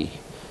stability,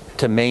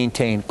 to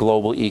maintain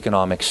global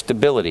economic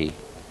stability.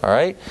 All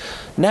right.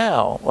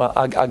 Now, well,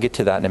 I'll get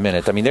to that in a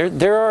minute. I mean,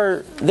 there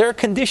are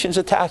conditions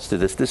attached to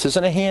this. This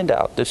isn't a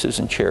handout. This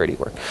isn't charity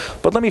work.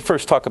 But let me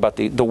first talk about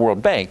the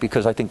World Bank,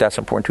 because I think that's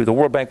important too. The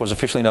World Bank was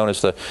officially known as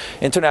the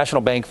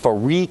International Bank for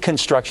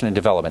Reconstruction and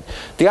Development.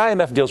 The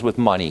IMF deals with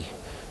money.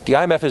 The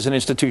IMF is an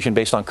institution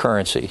based on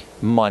currency,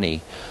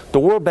 money. The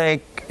World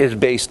Bank is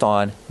based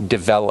on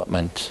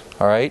development.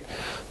 All right.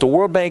 The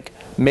World Bank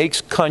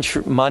makes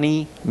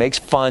money, makes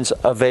funds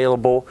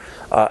available,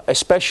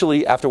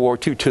 especially after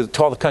World War II,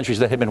 to all the countries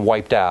that had been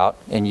wiped out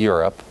in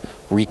Europe.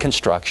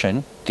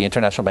 Reconstruction, the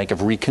International Bank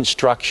of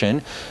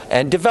Reconstruction,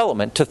 and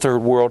development to third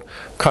world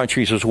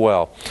countries as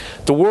well.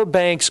 The World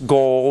Bank's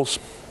goals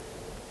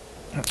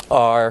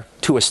are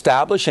to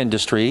establish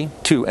industry,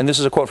 and this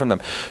is a quote from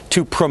them,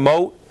 to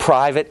promote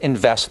private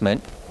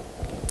investment.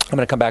 I'm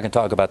going to come back and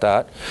talk about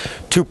that.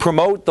 To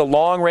promote the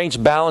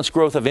long-range balanced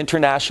growth of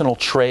international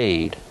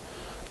trade.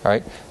 All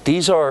right.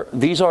 These are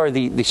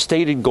the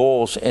stated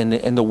goals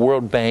in the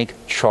World Bank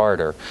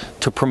Charter,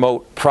 to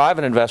promote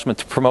private investment,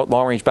 to promote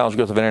long-range balanced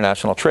growth of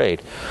international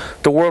trade.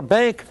 The World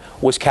Bank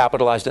was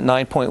capitalized at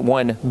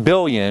 $9.1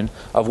 billion,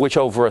 of which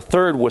over a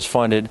third was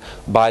funded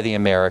by the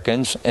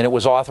Americans, and it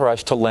was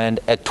authorized to lend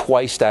at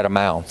twice that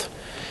amount.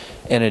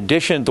 In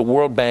addition, the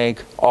World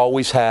Bank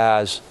always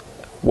has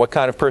what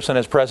kind of person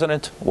as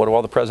president? What do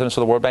all the presidents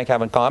of the World Bank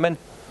have in common?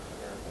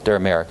 They're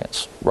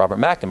Americans. Robert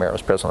McNamara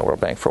was president of the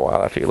World Bank for a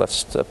while after he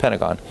left the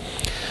Pentagon.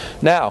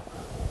 Now,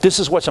 this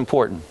is what's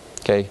important.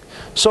 Okay,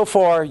 so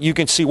far you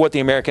can see what the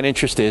American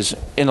interest is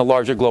in a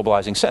larger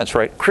globalizing sense,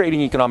 right?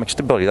 Creating economic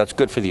stability. That's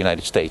good for the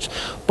United States.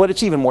 But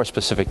it's even more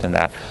specific than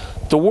that.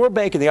 The World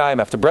Bank and the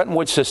IMF, the Bretton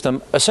Woods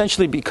system,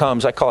 essentially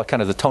becomes, I call it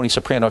kind of the Tony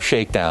Soprano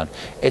shakedown.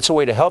 It's a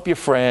way to help your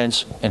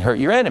friends and hurt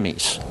your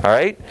enemies. All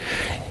right.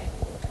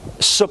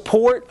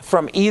 support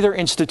from either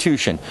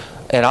institution,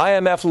 an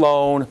IMF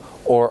loan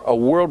or a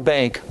World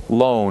Bank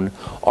loan,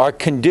 are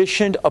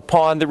conditioned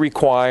upon the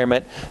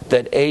requirement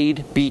that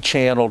aid be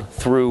channeled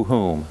through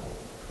whom?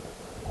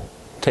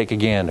 Take a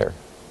gander.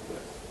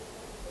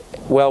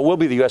 Well, we'll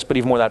be the U.S., but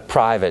even more than that,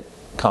 private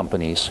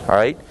companies, all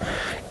right?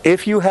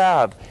 If you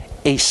have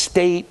a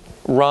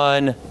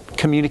state-run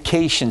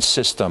communication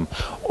system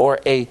or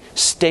a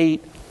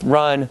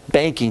state-run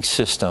banking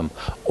system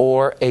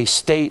or a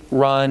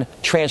state-run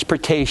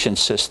transportation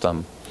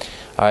system,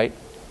 all right,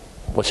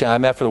 what's the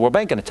IMF or the World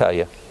Bank going to tell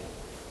you?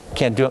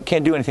 Can't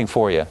do anything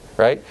for you,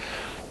 right?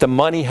 The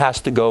money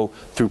has to go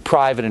through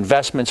private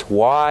investments.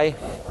 Why?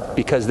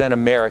 Because then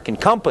American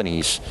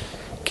companies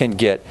can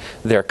get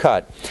their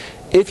cut.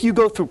 If you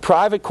go through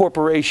private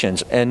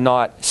corporations and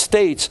not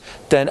states,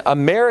 then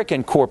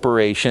American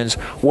corporations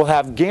will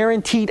have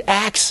guaranteed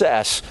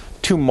access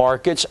to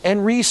markets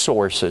and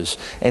resources.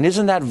 And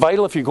isn't that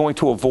vital if you're going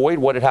to avoid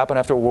what had happened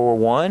after World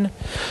War I?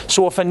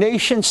 So if a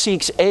nation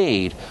seeks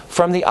aid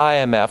from the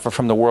IMF or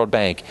from the World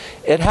Bank,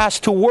 it has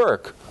to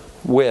work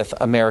with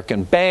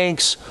American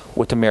banks,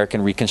 with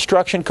American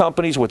reconstruction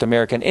companies, with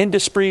American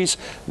industries,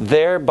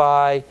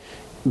 thereby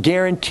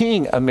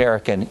guaranteeing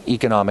American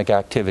economic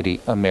activity,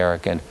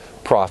 American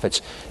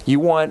profits. You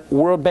want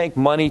World Bank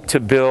money to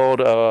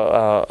build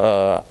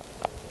a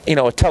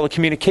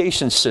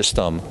telecommunications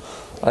system.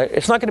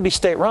 It's not going to be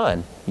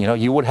state-run.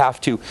 You would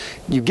have to,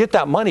 you get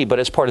that money, but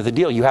as part of the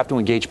deal, you have to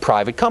engage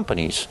private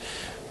companies,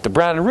 the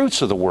Brown and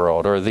Roots of the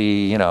world, or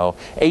the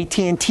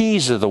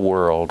AT&Ts of the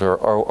world,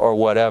 or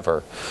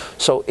whatever.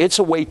 So it's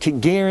a way to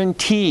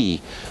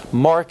guarantee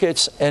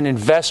markets and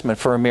investment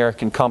for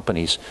American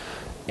companies.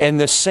 In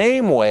the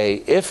same way,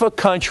 if a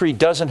country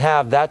doesn't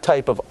have that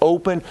type of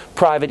open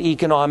private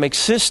economic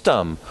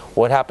system,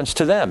 what happens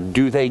to them?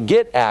 Do they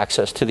get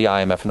access to the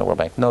IMF and the World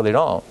Bank? No, they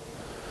don't.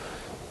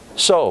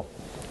 So,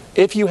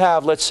 if you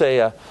have, let's say,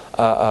 to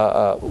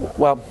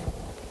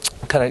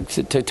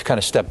kind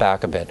of step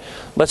back a bit,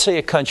 let's say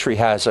a country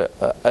has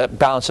a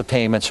balance of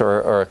payments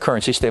or a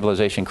currency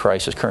stabilization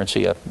crisis,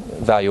 currency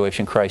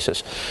valuation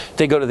crisis.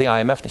 They go to the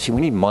IMF and say,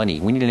 we need money,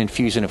 we need an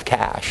infusion of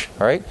cash,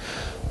 all right?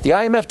 The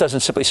IMF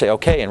doesn't simply say,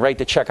 okay, and write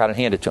the check out and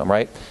hand it to them,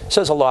 right? It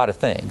says a lot of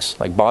things.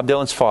 Like Bob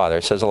Dylan's father,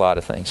 it says a lot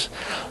of things.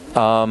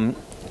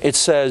 It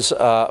says,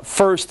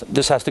 first,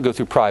 this has to go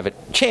through private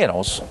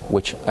channels,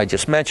 which I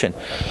just mentioned.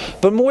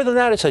 But more than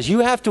that, it says you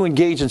have to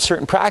engage in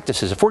certain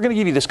practices. If we're going to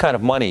give you this kind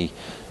of money,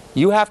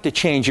 you have to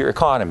change your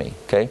economy,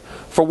 okay?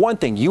 For one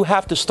thing, you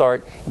have to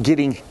start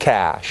getting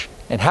cash.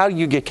 And how do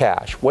you get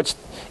cash?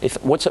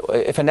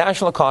 If a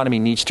national economy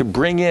needs to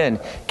bring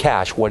in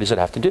cash, what does it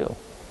have to do?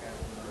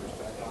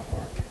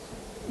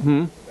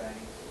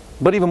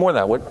 But even more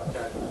than that, what?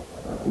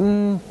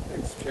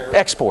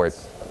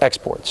 Exports.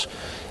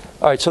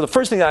 All right, so the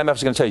first thing the IMF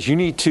is going to tell you is you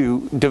need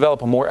to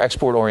develop a more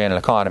export-oriented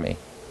economy,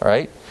 all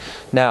right?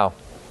 Now,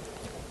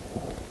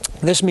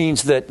 this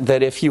means that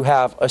if you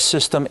have a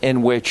system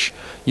in which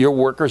your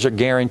workers are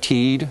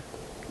guaranteed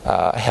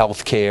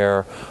health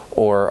care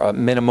or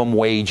minimum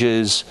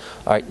wages,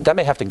 all right, that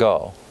may have to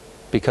go,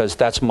 because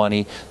that's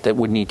money that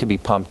would need to be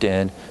pumped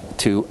in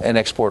to an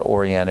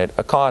export-oriented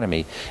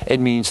economy. It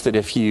means that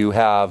if you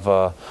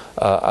have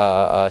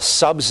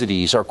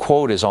subsidies or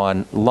quotas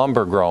on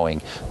lumber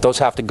growing, those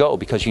have to go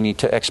because you need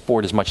to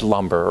export as much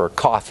lumber or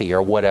coffee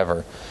or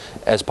whatever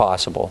as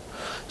possible.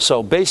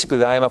 So basically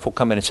the IMF will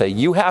come in and say,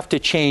 you have to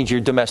change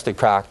your domestic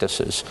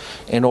practices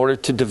in order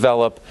to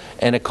develop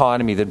an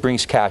economy that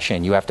brings cash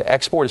in. You have to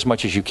export as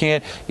much as you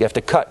can. You have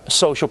to cut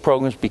social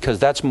programs because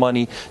that's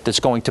money that's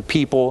going to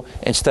people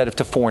instead of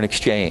to foreign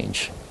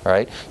exchange. All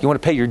right? You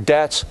want to pay your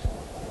debts?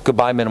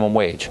 Goodbye minimum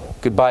wage.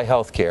 Goodbye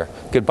health care.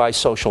 Goodbye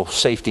social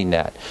safety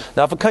net.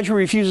 Now if a country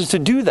refuses to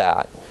do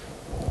that,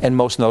 and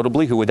most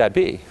notably, who would that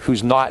be? Who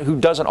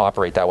doesn't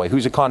operate that way?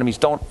 Whose economies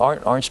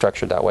aren't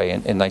structured that way in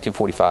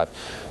 1945?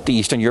 The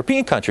Eastern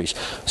European countries.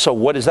 So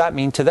what does that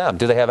mean to them?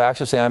 Do they have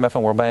access to the IMF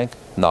and World Bank?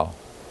 No.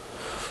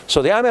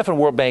 So the IMF and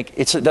World Bank,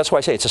 that's why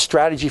I say it's a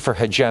strategy for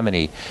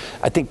hegemony.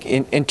 I think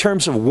in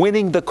terms of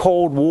winning the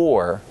Cold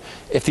War,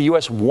 if the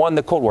U.S. won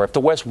the Cold War, if the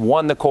West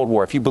won the Cold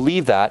War, if you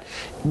believe that,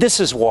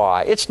 this is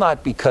why. It's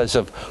not because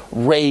of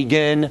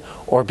Reagan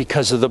or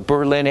because of the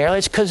Berlin area.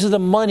 It's because of the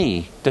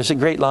money. There's a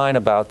great line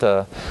about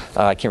I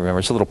can't remember,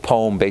 it's a little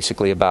poem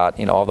basically about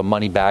all the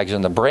money bags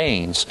and the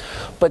brains.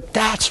 But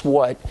that's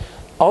what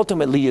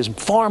ultimately is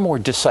far more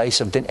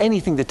decisive than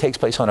anything that takes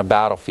place on a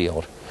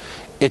battlefield.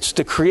 It's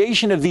the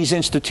creation of these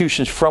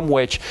institutions from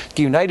which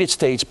the United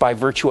States, by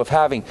virtue of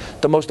having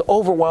the most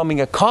overwhelming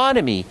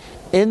economy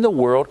in the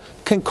world,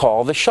 can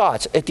call the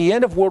shots. At the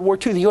end of World War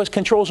II, the U.S.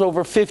 controls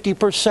over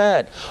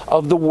 50%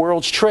 of the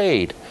world's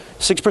trade.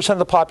 6% of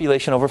the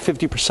population, over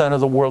 50% of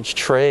the world's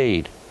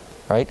trade.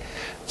 Right?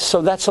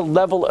 So that's a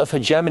level of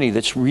hegemony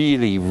that's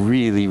really,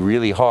 really,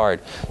 really hard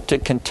to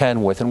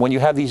contend with. And when you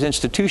have these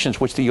institutions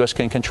which the U.S.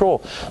 can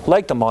control,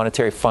 like the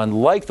Monetary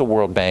Fund, like the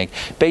World Bank,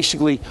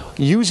 basically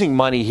using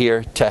money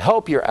here to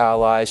help your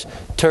allies,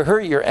 to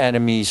hurt your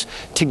enemies,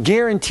 to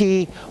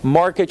guarantee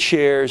market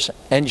shares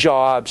and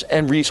jobs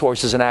and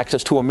resources and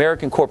access to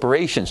American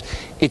corporations,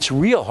 it's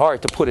real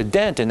hard to put a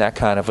dent in that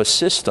kind of a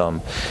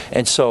system.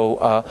 And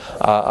so,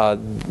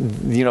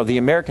 you know, the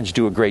Americans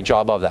do a great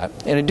job of that.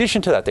 In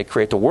addition to that, they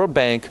create the World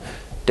Bank,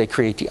 they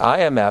create the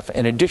IMF.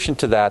 In addition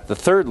to that, the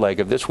third leg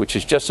of this, which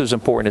is just as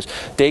important, is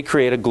they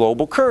create a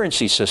global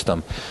currency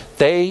system.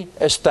 They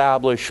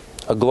establish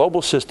a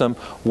global system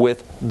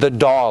with the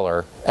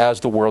dollar as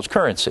the world's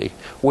currency,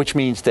 which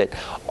means that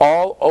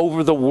all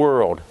over the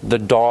world, the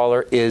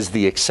dollar is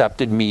the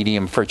accepted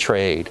medium for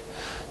trade.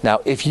 Now,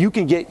 if you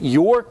can get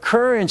your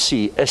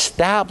currency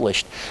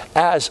established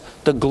as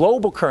the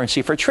global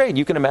currency for trade,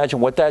 you can imagine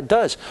what that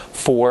does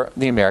for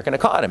the American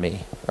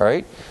economy, all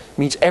right? It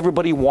means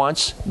everybody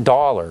wants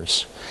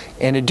dollars.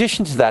 In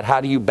addition to that,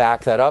 how do you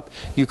back that up?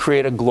 You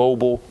create a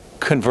global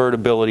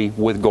convertibility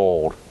with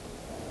gold.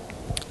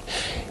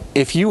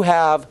 If you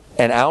have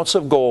an ounce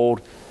of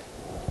gold,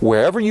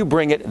 wherever you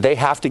bring it, they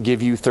have to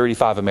give you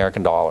 35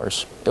 American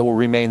dollars. It will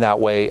remain that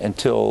way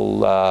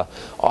until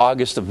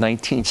August of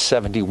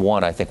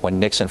 1971, I think, when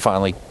Nixon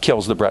finally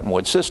kills the Bretton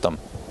Woods system.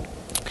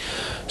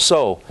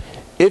 So,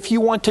 if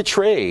you want to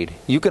trade,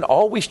 you can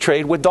always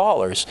trade with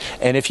dollars.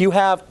 And if you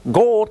have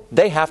gold,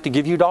 they have to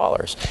give you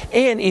dollars.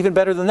 And even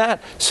better than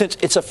that, since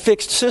it's a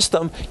fixed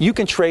system, you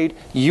can trade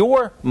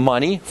your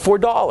money for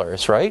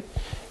dollars, right?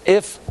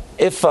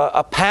 If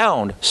a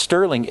pound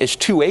sterling is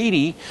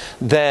 280,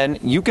 then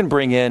you can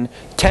bring in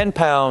 10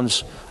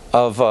 pounds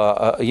of,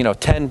 you know,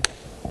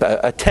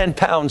 a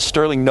 10-pound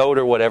sterling note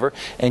or whatever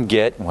and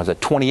get, what was it,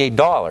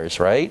 $28,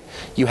 right?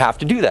 You have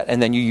to do that,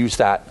 and then you use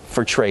that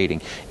for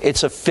trading.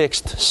 It's a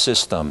fixed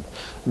system.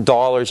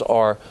 Dollars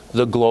are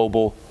the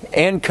global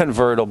and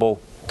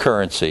convertible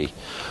currency.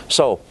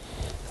 So,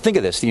 think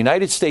of this. The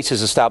United States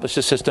has established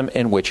a system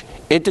in which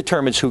it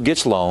determines who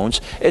gets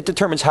loans. It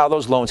determines how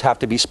those loans have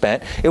to be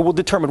spent. It will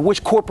determine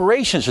which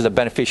corporations are the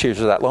beneficiaries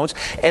of that loans.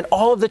 And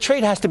all of the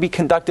trade has to be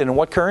conducted in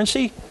what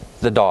currency?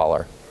 The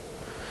dollar.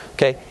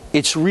 Okay?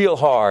 It's real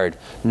hard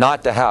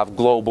not to have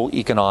global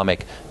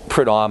economic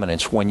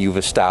predominance when you've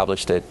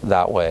established it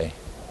that way.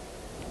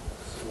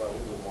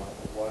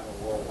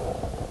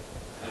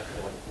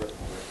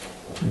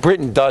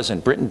 Britain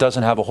doesn't. Britain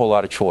doesn't have a whole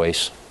lot of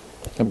choice.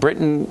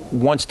 Britain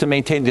wants to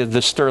maintain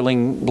the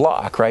sterling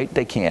bloc, right?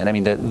 They can. I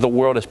mean, the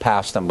world has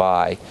passed them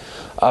by.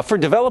 For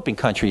developing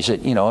countries,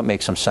 it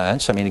makes some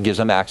sense. I mean, it gives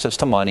them access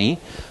to money.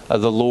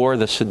 The lure,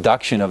 the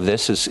seduction of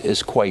this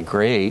is quite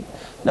great.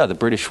 No, the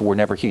British were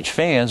never huge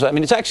fans. I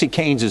mean, it's actually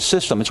Keynes'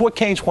 system. It's what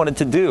Keynes wanted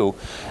to do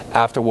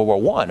after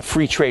World War I, a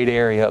free trade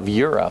area of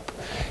Europe.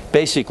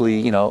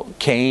 Basically,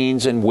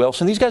 Keynes and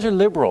Wilson, these guys are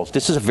liberals.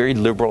 This is a very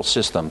liberal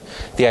system.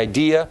 The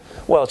idea,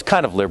 well, it's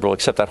kind of liberal,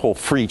 except that whole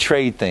free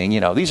trade thing,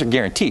 these are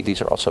guaranteed.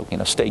 These are also,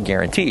 state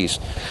guarantees.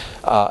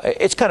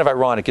 It's kind of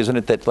ironic, isn't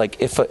it, that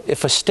like if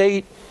a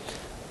state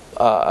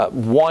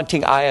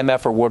wanting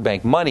IMF or World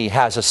Bank money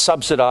has a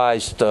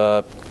subsidized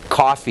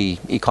coffee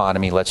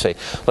economy, let's say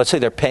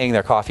they're paying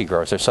their coffee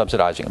growers, they're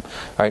subsidizing them,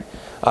 right?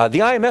 The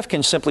IMF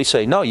can simply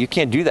say, no, you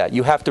can't do that.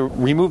 You have to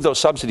remove those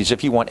subsidies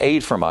if you want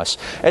aid from us.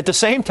 At the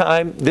same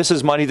time, this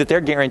is money that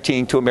they're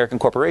guaranteeing to American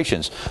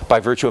corporations by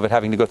virtue of it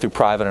having to go through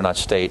private and not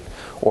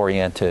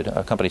state-oriented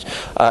companies.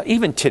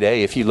 Even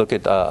today, if you look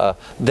at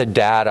the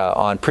data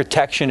on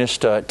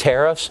protectionist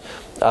tariffs,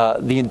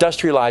 the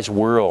industrialized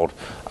world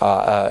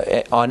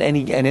in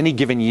any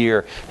given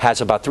year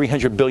has about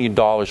 $300 billion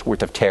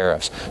worth of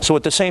tariffs. So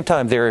at the same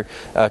time, they're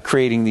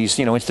creating these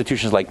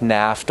institutions like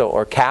NAFTA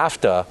or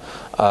CAFTA,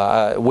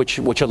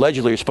 which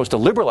allegedly are supposed to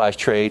liberalize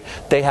trade.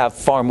 They have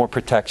far more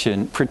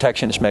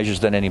protectionist measures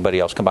than anybody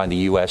else combined. The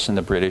U.S. and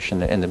the British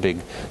and the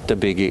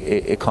big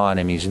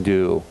economies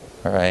do.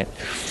 All right,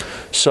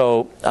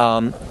 so.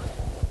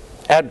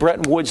 At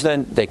Bretton Woods,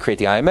 then, they create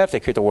the IMF,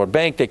 they create the World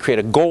Bank, they create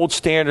a gold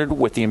standard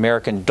with the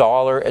American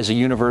dollar as a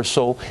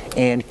universal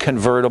and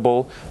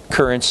convertible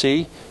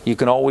currency. You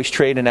can always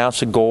trade an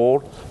ounce of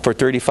gold for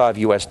 35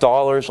 US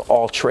dollars.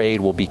 All trade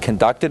will be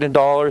conducted in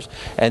dollars,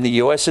 and the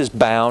US is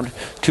bound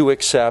to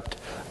accept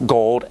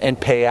gold and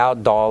pay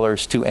out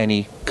dollars to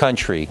any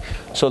country.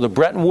 So the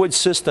Bretton Woods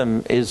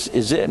system is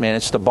it, man.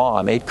 It's the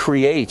bomb. It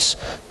creates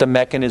the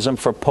mechanism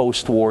for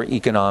post-war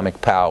economic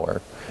power.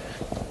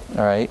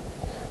 All right?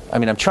 I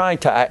mean,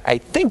 I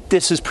think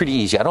this is pretty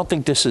easy. I don't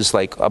think this is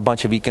like a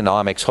bunch of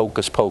economics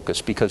hocus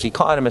pocus, because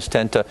economists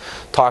tend to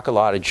talk a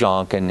lot of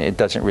junk and it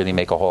doesn't really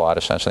make a whole lot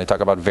of sense. And they talk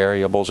about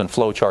variables and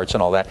flowcharts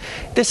and all that.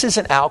 This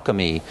isn't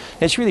alchemy.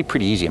 It's really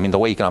pretty easy. I mean, the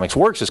way economics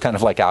works is kind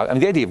of like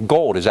the idea of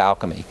gold is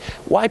alchemy.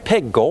 Why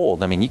peg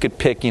gold? I mean, you could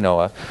pick,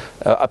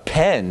 a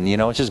pen,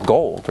 it's just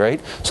gold,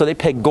 right? So they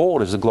peg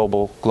gold as the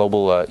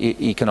global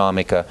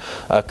economic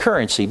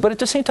currency. But at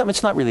the same time,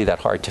 it's not really that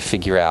hard to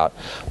figure out.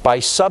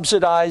 By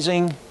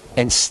subsidizing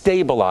and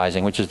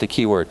stabilizing, which is the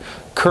key word,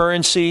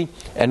 currency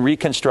and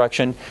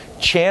reconstruction,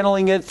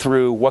 channeling it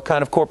through what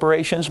kind of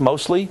corporations?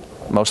 Mostly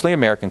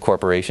American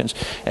corporations,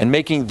 and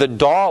making the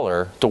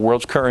dollar the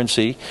world's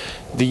currency.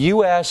 The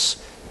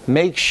U.S.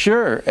 makes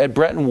sure at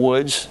Bretton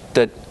Woods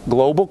that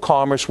global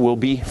commerce will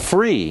be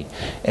free.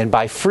 And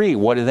by free,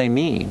 what do they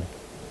mean?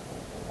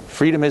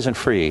 Freedom isn't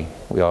free,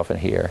 we often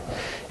hear.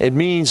 It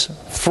means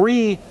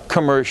free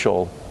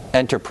commercial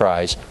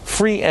enterprise.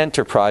 Free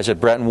enterprise at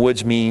Bretton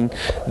Woods mean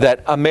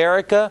that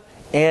America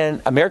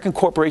and American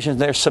corporations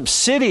and their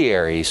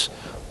subsidiaries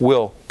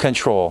will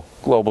control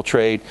global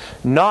trade,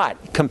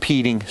 not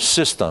competing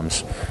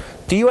systems.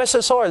 The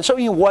USSR, the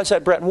Soviet Union was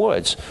at Bretton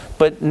Woods,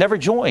 but never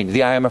joined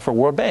the IMF or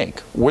World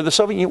Bank. Was the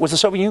Soviet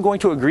Union going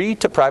to agree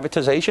to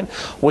privatization?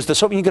 Was the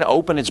Soviet Union going to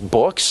open its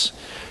books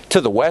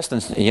to the West,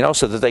 and,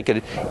 so that they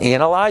could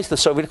analyze the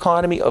Soviet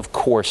economy? Of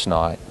course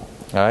not.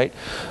 All right?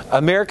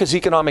 America's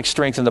economic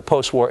strength in the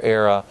post-war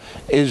era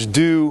is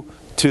due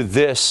to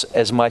this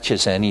as much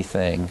as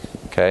anything.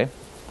 Okay?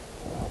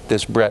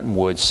 This Bretton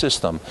Woods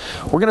system.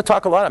 We're going to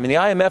talk a lot. I mean, the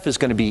IMF is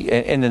going to be,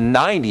 in the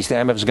 90s, the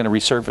IMF is going to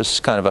resurface as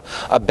kind of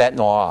a bête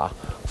noire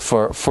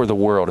for the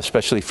world,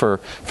 especially for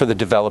the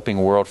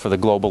developing world, for the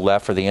global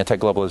left, for the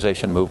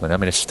anti-globalization movement. I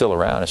mean, it's still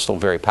around. It's still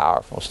very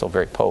powerful. It's still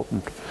very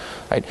potent.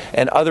 Right?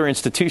 And other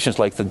institutions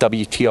like the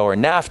WTO or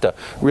NAFTA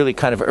really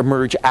kind of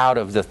emerge out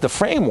of the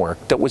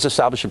framework that was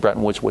established at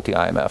Bretton Woods with the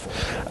IMF.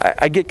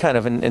 I get kind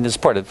of, and this is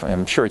part of,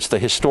 I'm sure it's the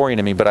historian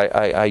in me, but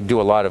I do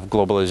a lot of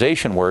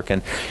globalization work,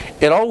 and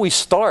it always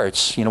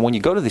starts, when you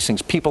go to these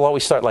things, people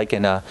always start like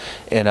in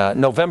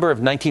November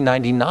of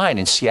 1999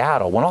 in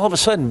Seattle, when all of a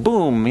sudden,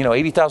 boom,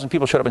 80,000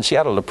 people showed up in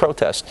Seattle to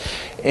protest.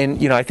 And,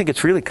 I think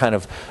it's really kind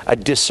of a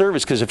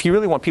disservice, because if you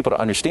really want people to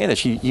understand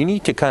this, you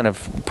need to kind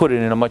of put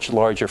it in a much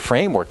larger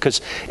framework,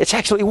 because it's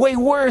actually way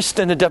worse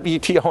than the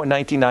WTO in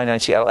 1999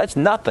 Seattle. That's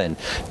nothing.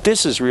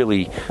 This is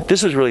really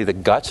the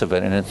guts of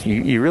it, and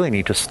you really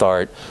need to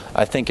start,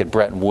 I think, at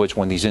Bretton Woods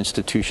when these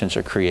institutions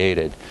are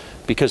created,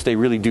 because they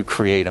really do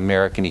create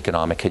American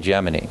economic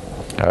hegemony.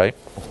 All right?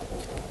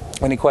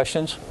 Any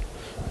questions?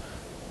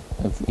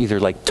 I've either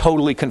like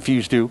totally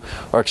confused you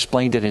or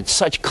explained it in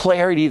such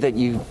clarity that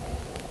you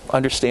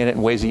understand it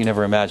in ways that you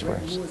never imagined.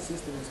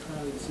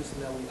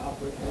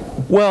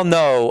 Well,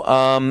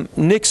 no.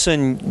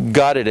 Nixon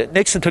got it.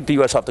 Nixon took the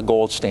U.S. off the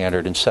gold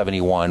standard in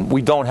 '71.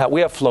 We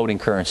have floating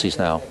currencies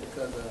now.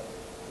 Because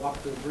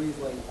Walker agrees,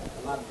 like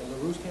a lot of the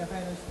LaRouche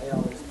campaigners, they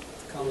always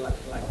come like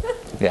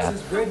yeah.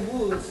 Since Bretton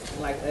Woods,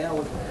 like they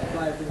always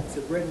apply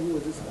to Bretton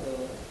Woods.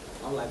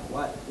 I'm like,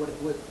 what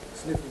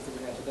significance do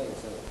we have today?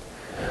 So.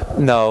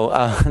 No,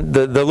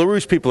 the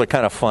LaRouche people are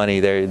kind of funny.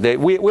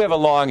 We have a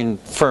long and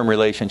firm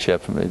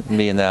relationship,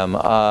 me and them.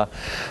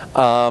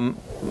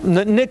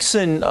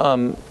 Nixon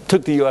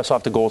took the U.S.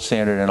 off the gold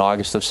standard in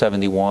August of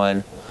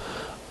 '71.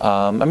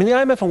 I mean, the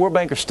IMF and World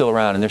Bank are still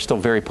around, and they're still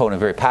very potent and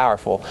very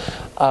powerful.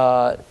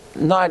 I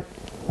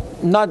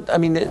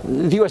mean,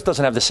 the U.S.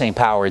 doesn't have the same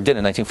power it did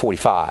in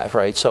 1945,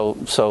 right? So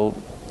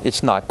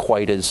it's not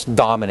quite as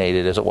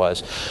dominated as it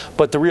was.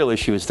 But the real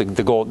issue is the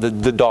gold,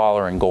 the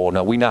dollar and gold.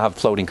 Now, we now have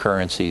floating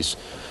currencies.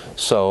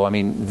 So, I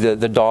mean,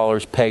 the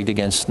dollar's pegged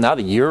against, now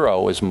the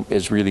euro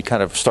is really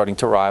kind of starting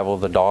to rival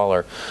the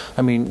dollar.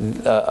 I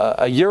mean,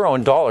 a euro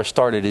and dollar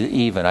started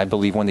even. I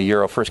believe when the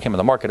euro first came on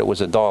the market, it was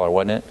 $1,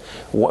 wasn't it?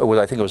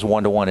 I think it was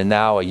 1-to-1, and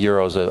now a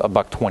euro's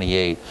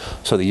 $1.28.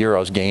 So the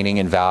euro's gaining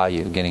in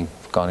value, getting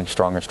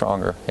stronger and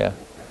stronger, yeah.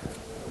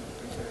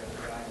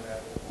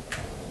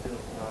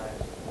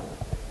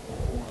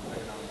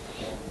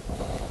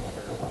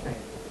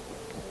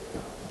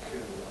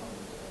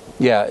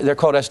 Yeah, they're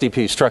called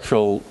SDP,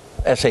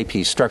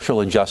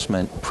 structural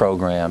adjustment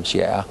programs,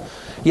 yeah.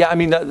 Yeah, I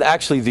mean,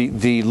 actually,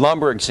 the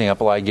lumber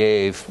example I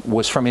gave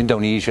was from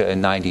Indonesia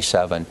in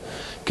 '97,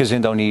 because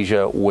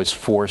Indonesia was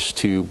forced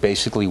to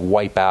basically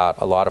wipe out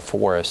a lot of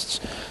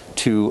forests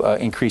to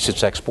increase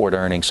its export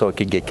earnings so it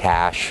could get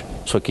cash,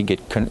 so it could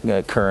get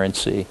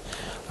currency.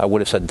 I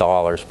would have said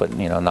dollars, but,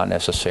 not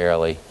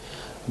necessarily.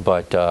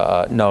 But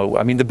no,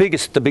 I mean, the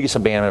biggest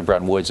abandonment of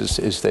Bretton Woods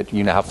is that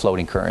you now have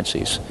floating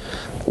currencies,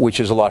 which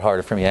is a lot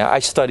harder for me. I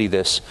study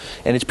this,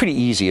 and it's pretty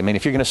easy. I mean,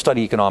 if you're going to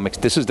study economics,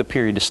 this is the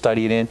period to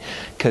study it in,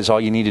 because all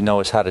you need to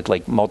know is how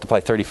to multiply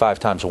 35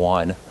 times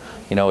 1.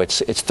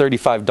 It's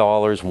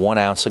 $35, 1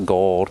 ounce of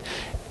gold,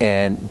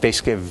 and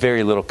basically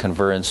very little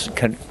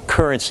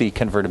currency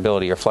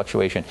convertibility or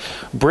fluctuation.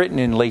 Britain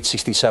in late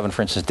 '67,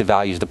 for instance,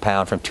 devalues the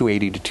pound from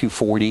 280 to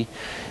 240.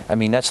 I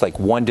mean, that's like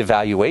one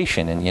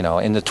devaluation, and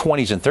in the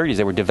 20s and 30s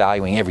they were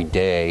devaluing every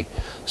day.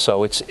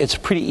 So it's a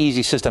pretty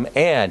easy system,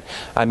 and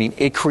I mean,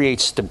 it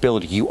creates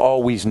stability. You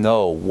always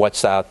know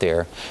what's out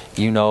there.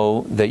 You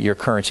know that your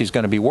currency is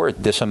going to be worth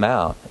this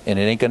amount, and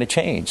it ain't going to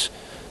change.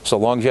 So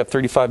long as you have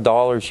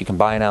 $35, you can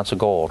buy an ounce of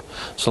gold.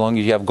 So long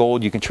as you have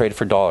gold, you can trade it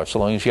for dollars. So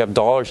long as you have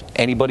dollars,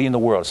 anybody in the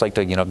world, it's like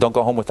the, don't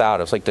go home without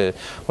it. It's like the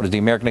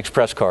American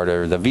Express card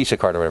or the Visa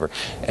card or whatever.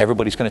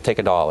 Everybody's going to take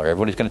 $1.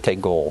 Everybody's going to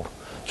take gold.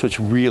 So it's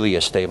really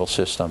a stable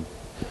system.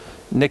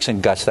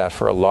 Nixon guts that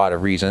for a lot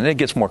of reasons, and it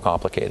gets more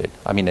complicated.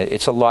 I mean,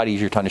 it's a lot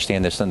easier to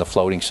understand this than the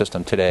floating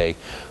system today,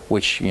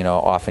 which, you know,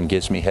 often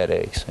gives me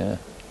headaches. Yeah.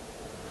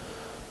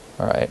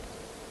 All right.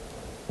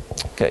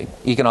 Okay,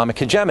 economic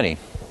hegemony.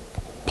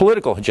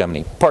 Political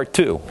hegemony, part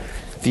 2,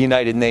 the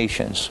United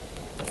Nations.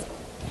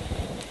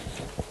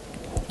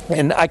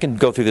 And I can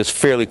go through this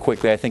fairly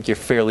quickly. I think you're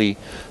fairly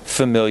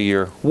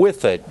familiar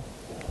with it.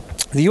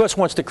 The U.S.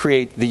 wants to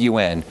create the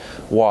UN.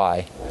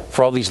 Why?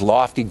 For all these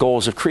lofty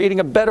goals of creating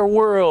a better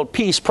world,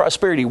 peace,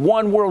 prosperity,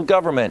 one world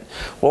government.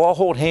 We'll all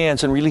hold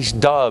hands and release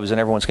doves and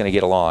everyone's going to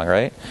get along,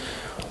 right?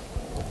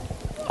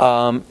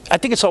 I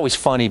think it's always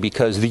funny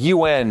because the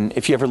UN,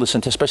 if you ever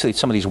listen to especially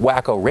some of these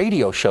wacko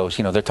radio shows,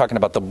 you know, they're talking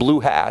about the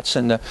blue hats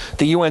and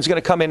the UN's going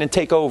to come in and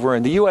take over.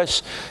 And the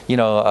U.S., you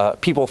know,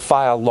 people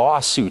file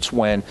lawsuits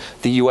when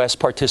the U.S.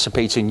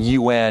 participates in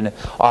UN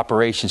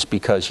operations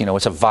because, you know,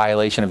 it's a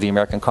violation of the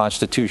American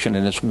Constitution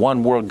and it's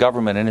one world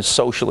government and it's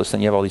socialist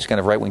and you have all these kind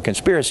of right-wing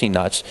conspiracy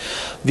nuts.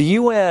 The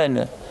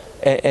UN...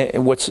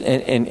 And what's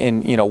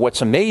you know,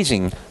 what's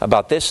amazing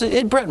about this,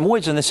 in Bretton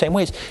Woods in the same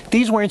ways,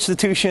 these were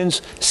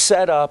institutions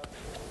set up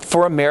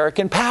for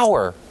American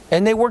power.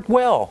 And they worked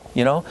well,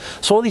 you know.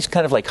 So all these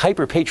kind of like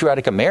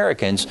hyper-patriotic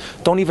Americans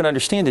don't even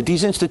understand that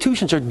these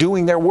institutions are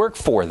doing their work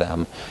for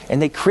them.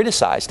 And they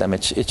criticize them.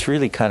 It's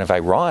really kind of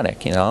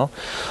ironic, you know.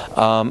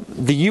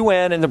 The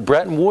UN and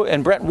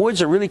Bretton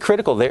Woods are really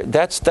critical.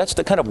 That's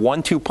the kind of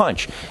 1-2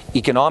 punch.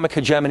 Economic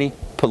hegemony,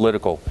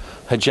 political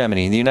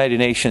hegemony. And the United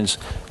Nations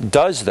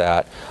does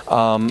that.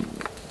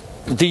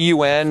 The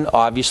UN,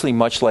 obviously,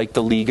 much like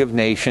the League of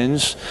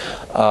Nations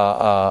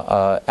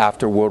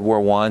after World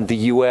War I, the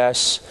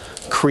U.S.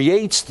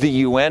 creates the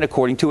UN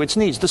according to its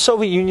needs. The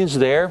Soviet Union's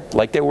there,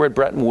 like they were at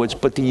Bretton Woods,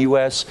 but the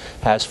U.S.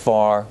 has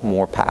far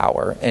more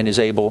power and is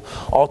able,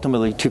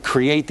 ultimately, to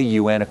create the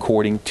UN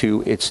according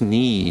to its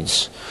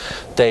needs.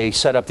 They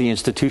set up the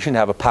institution to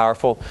have a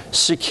powerful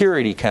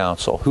Security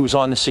Council. Who's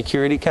on the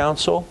Security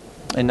Council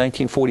in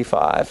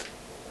 1945?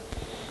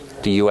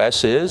 The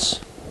U.S. is...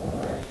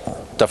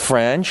 the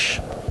French,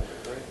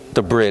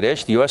 the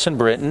British, the U.S. and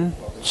Britain,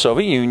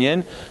 Soviet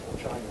Union.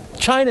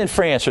 China and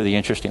France are the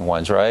interesting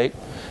ones, right?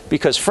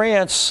 Because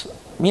France,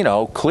 you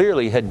know,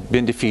 clearly had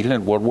been defeated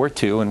in World War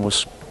II and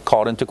was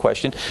called into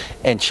question.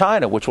 And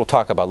China, which we'll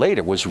talk about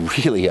later, was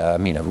really, I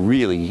mean,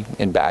 really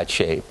in bad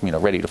shape, you know,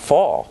 ready to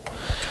fall.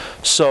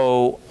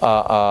 So,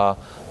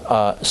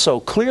 so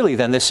clearly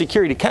then the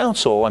Security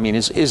Council, I mean,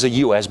 is a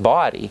U.S.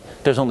 body.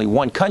 There's only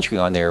one country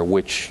on there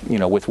which, you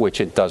know, with which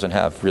it doesn't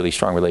have really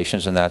strong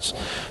relations, and that's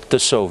the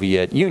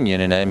Soviet Union.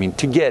 And I mean,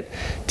 to get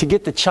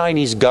the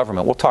Chinese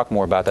government, we'll talk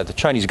more about that. The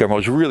Chinese government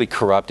was really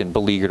corrupt and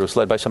beleaguered. It was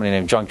led by somebody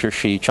named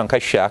Chiang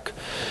Kai-shek.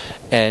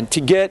 And to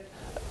get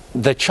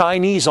the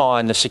Chinese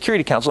on the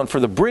Security Council and for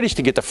the British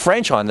to get the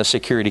French on the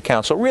Security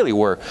Council really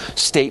were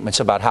statements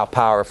about how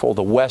powerful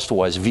the West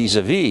was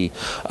vis-a-vis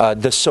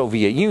the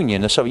Soviet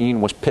Union. The Soviet Union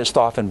was pissed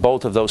off in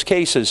both of those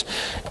cases,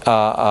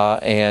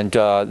 and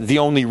the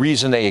only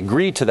reason they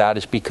agreed to that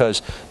is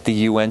because the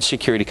UN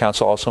Security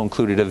Council also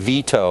included a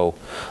veto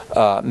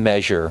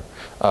measure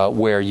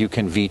where you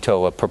can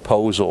veto a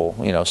proposal,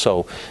 you know.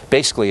 So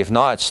basically, if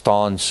not,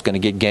 Stalin's going to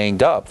get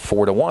ganged up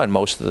 4-1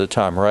 most of the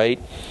time, right?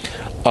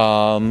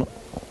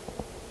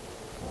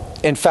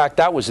 In fact,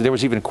 there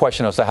was even a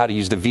question as to how to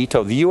use the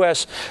veto. The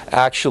U.S.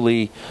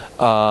 actually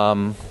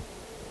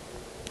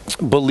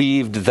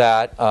believed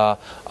that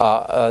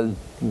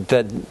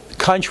that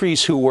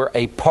countries who were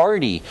a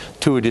party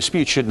to a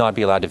dispute should not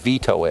be allowed to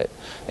veto it.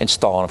 And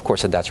Stalin, of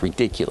course, said that's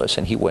ridiculous,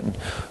 and he wouldn't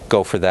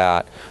go for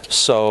that.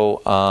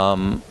 So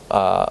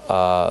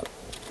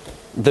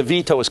the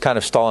veto is kind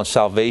of Stalin's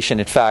salvation.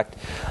 In fact,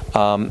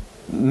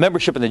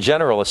 membership in the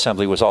General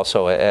Assembly was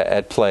also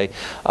at play.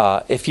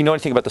 If you know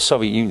anything about the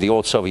Soviet Union, the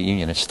old Soviet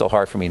Union, it's still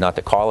hard for me not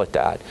to call it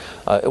that.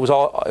 It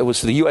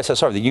was the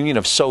USSR, the Union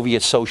of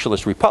Soviet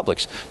Socialist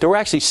Republics. There were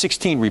actually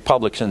 16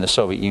 republics in the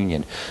Soviet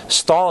Union.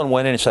 Stalin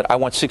went in and said, I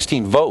want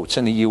 16 votes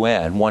in the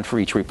UN, one for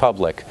each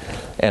republic.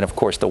 And of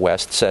course the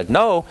West said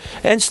no.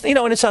 And you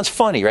know, and it sounds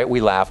funny, right?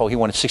 We laugh, oh, he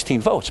wanted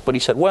 16 votes. But he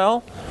said,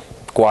 well,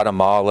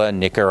 Guatemala,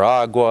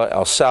 Nicaragua,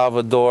 El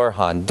Salvador,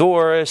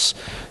 Honduras,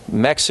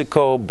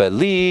 Mexico,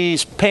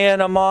 Belize,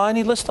 Panama, and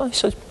he listed, he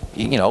says,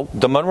 you know,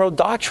 the Monroe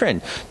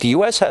Doctrine. The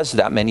U.S. has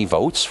that many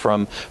votes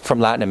from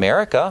Latin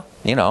America.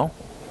 You know,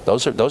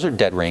 those are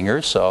dead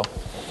ringers. So,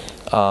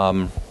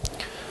 but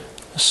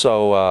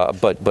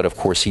of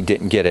course he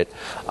didn't get it.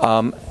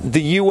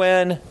 The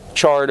UN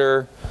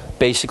Charter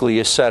basically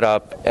is set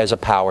up as a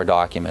power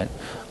document.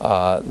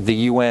 The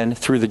UN,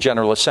 through the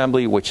General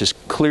Assembly, which is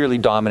clearly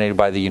dominated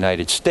by the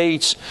United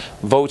States,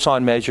 votes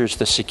on measures.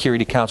 The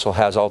Security Council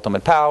has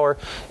ultimate power.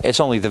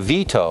 It's only the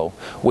veto,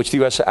 which the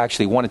U.S.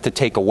 actually wanted to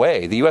take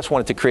away. The U.S.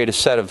 wanted to create a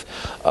set of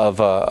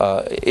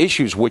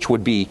issues which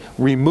would be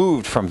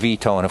removed from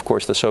veto, and of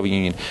course the Soviet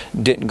Union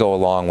didn't go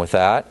along with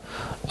that.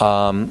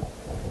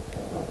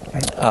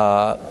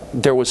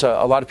 there was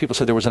a lot of people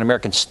said there was an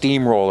American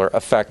steamroller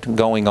effect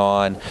going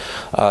on.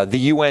 The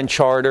UN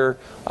Charter,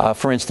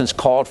 for instance,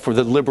 called for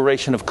the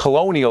liberation of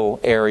colonial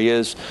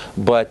areas,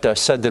 but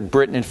said that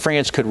Britain and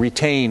France could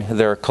retain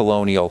their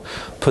colonial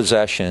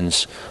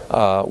possessions.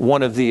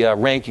 One of the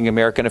ranking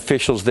American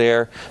officials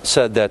there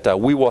said that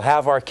we will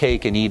have our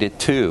cake and eat it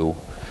too.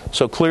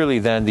 So clearly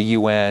then the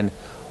UN,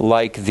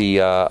 like the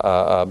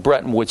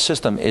Bretton Woods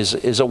system,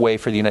 is a way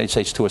for the United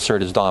States to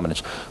assert its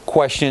dominance.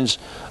 Questions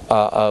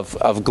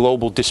of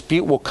global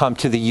dispute will come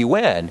to the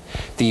UN.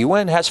 The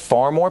UN has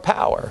far more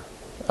power.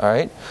 All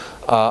right.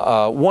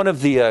 One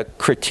of the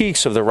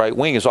critiques of the right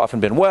wing has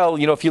often been, well,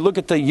 you know, if you look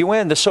at the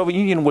UN, the Soviet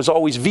Union was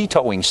always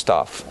vetoing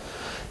stuff.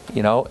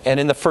 You know, and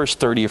in the first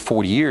 30 or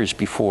 40 years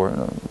before,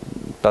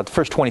 about the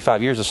first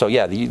 25 years or so,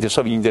 yeah, the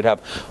Soviet Union did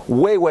have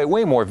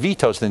way more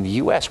vetoes than the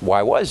U.S.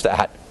 Why was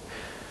that?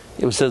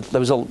 That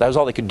was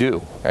all they could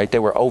do, right? They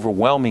were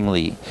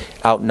overwhelmingly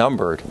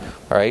outnumbered,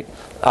 right?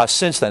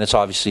 Since then, it's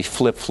obviously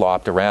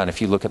flip-flopped around.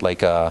 If you look at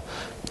like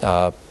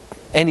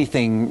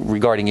anything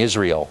regarding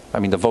Israel, I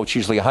mean, the vote's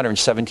usually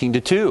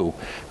 117-2,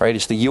 right?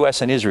 It's the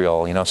U.S. and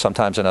Israel, you know,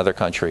 sometimes another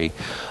country,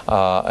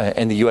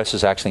 and the U.S.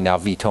 is actually now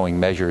vetoing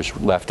measures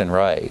left and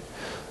right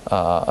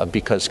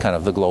because kind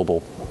of the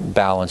global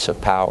balance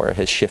of power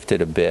has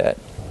shifted a bit,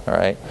 all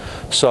right?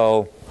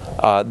 So.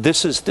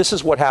 This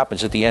is what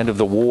happens at the end of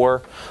the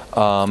war.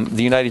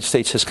 The United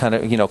States has kind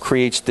of, you know,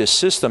 creates this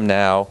system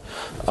now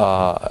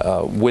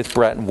with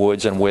Bretton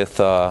Woods and with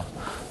the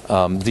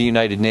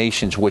United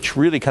Nations, which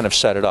really kind of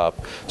set it up.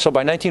 So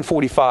by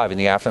 1945, in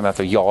the aftermath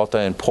of Yalta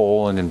and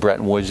Poland and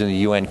Bretton Woods and the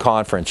UN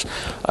conference,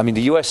 I mean,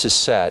 the U.S. is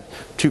set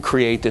to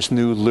create this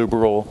new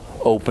liberal,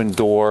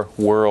 open-door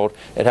world.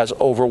 It has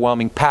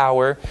overwhelming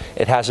power.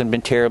 It hasn't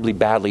been terribly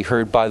badly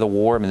hurt by the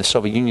war. I mean, the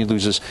Soviet Union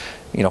loses,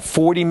 you know,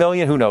 40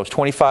 million, who knows,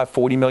 25,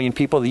 40 million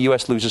people. The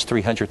U.S. loses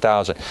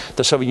 300,000.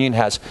 The Soviet Union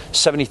has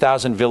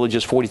 70,000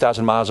 villages,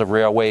 40,000 miles of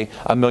railway,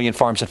 1 million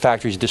farms and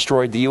factories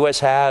destroyed. The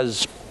U.S.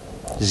 has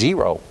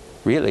 0,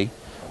 really,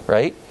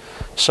 right?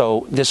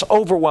 So this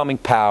overwhelming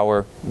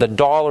power, the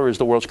dollar is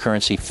the world's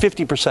currency,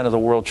 50% of the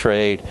world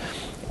trade.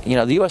 You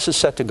know, the U.S. is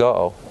set to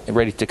go,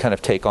 ready to kind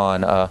of take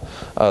on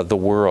the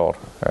world,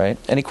 right?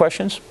 Any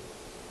questions?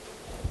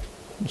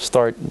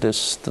 Start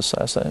this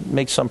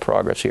make some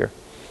progress here.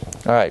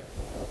 All right.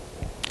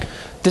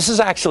 This is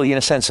actually, in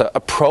a sense, a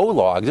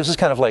prologue. This is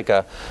kind of like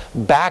a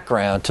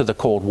background to the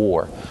Cold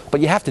War.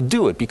 But you have to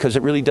do it because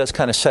it really does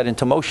kind of set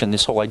into motion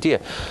this whole idea.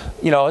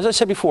 You know, as I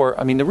said before,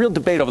 I mean, the real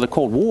debate over the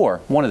Cold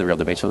War, one of the real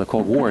debates over the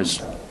Cold War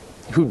is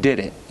who did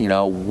it? You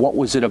know, what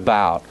was it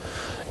about?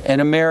 And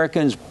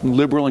Americans,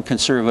 liberal and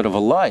conservative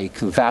alike,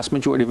 the vast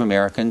majority of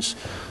Americans,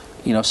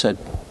 you know, said,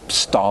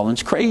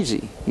 Stalin's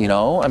crazy, you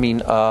know. I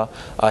mean,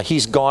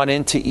 he's gone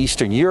into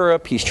Eastern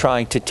Europe. He's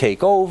trying to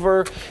take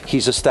over.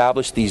 He's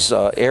established these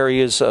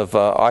areas of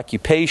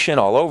occupation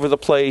all over the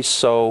place.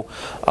 So,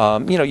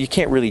 you know, you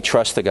can't really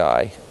trust the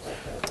guy,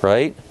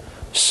 right?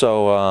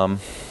 So,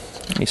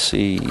 let me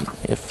see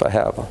if I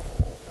have a...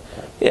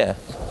 Yeah,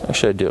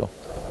 actually I do.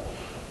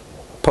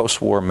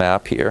 Post-war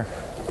map here.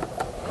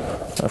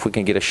 I don't know if we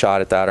can get a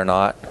shot at that or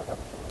not.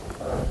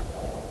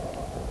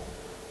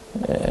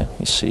 Yeah, let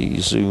me see,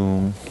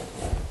 zoom.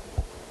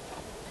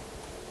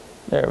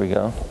 There we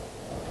go.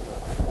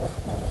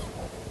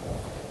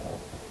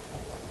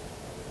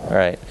 All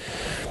right.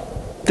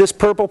 This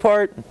purple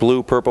part,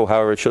 blue, purple,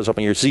 however it shows up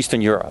in here, is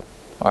Eastern Europe.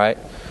 All right.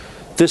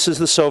 This is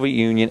the Soviet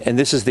Union, and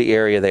this is the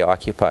area they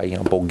occupy. You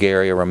know,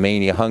 Bulgaria,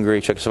 Romania, Hungary,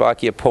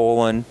 Czechoslovakia,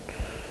 Poland.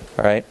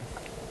 All right.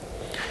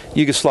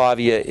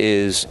 Yugoslavia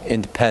is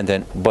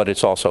independent, but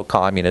it's also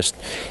communist.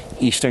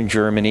 Eastern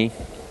Germany,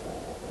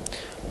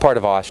 part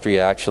of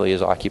Austria actually,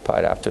 is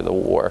occupied after the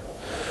war.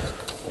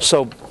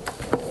 So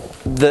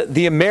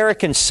the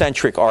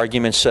American-centric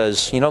argument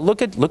says, you know,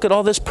 look at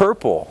all this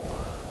purple.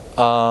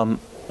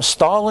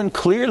 Stalin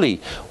clearly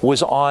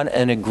was on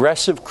an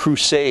aggressive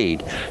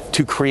crusade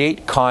to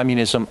create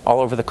communism all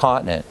over the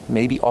continent,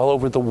 maybe all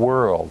over the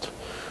world.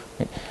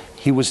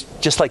 He was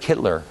just like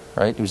Hitler,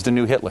 right? He was the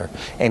new Hitler.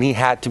 And he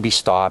had to be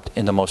stopped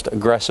in the most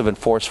aggressive and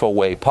forceful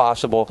way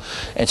possible.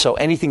 And so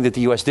anything that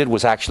the U.S. did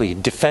was actually a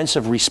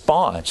defensive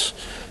response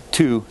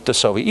to the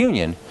Soviet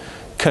Union.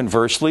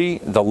 Conversely,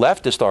 the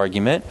leftist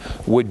argument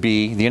would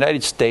be the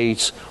United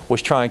States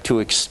was trying to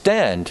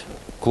extend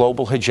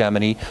global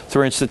hegemony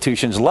through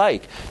institutions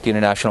like the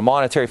International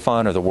Monetary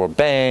Fund or the World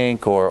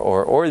Bank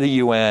or the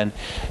UN,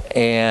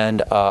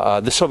 and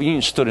the Soviet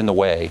Union stood in the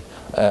way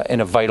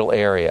in a vital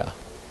area.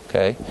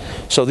 Okay,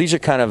 so these are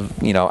kind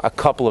of, you know, a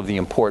couple of the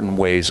important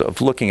ways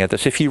of looking at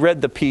this. If you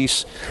read the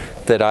piece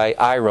that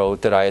I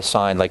wrote, that I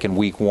assigned like in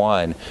week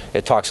 1,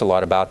 it talks a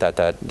lot about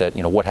that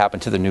you know, what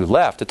happened to the new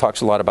left. It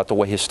talks a lot about the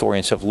way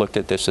historians have looked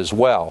at this as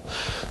well.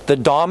 The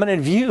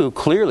dominant view,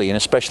 clearly, and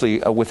especially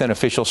within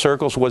official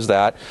circles, was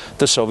that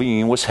the Soviet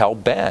Union was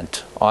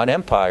hell-bent on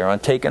empire, on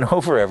taking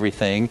over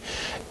everything.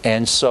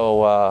 And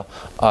so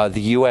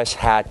the U.S.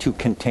 had to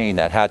contain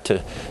that, had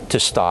to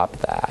stop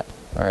that,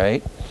 all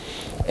right?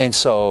 And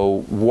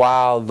so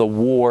while the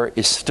war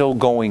is still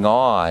going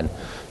on,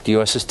 The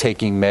U.S. is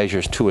taking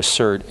measures to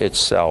assert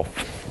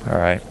itself. All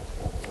right.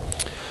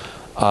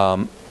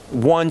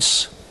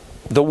 Once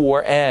the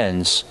war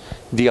ends,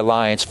 the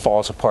alliance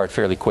falls apart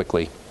fairly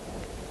quickly.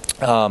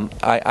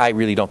 I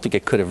really don't think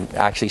it could have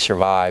actually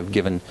survived,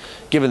 given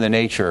the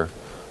nature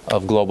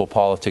of global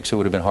politics. It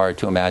would have been hard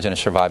to imagine it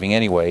surviving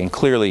anyway. And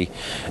clearly,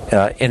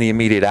 in the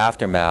immediate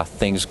aftermath,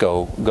 things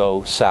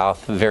go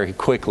south very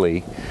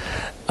quickly.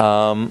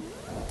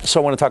 So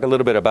I want to talk a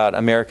little bit about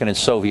American and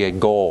Soviet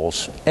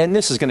goals. And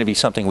this is going to be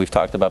something we've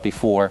talked about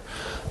before.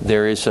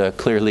 There is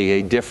clearly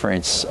a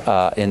difference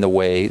in the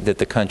way that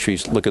the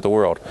countries look at the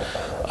world.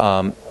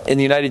 In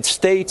the United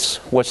States,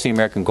 what's the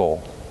American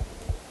goal?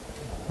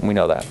 We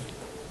know that.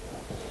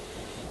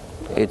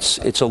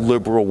 It's a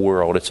liberal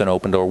world. It's an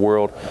open-door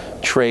world.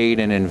 Trade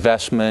and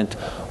investment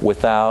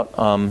without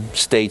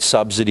state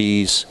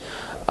subsidies,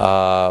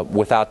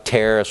 without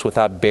tariffs,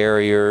 without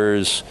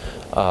barriers,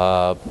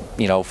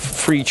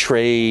 free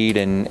trade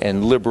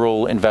and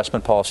liberal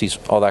investment policies,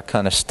 all that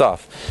kind of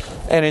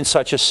stuff. And in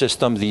such a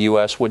system, the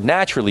U.S. would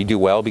naturally do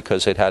well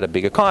because it had a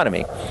big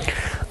economy.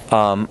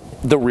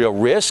 The real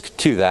risk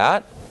to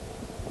that,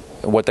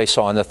 what they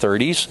saw in the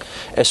 30s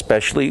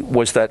especially,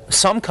 was that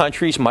some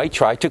countries might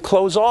try to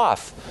close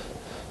off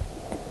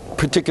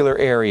particular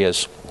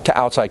areas to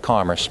outside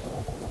commerce.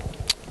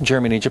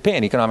 Germany and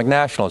Japan, economic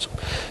nationalism.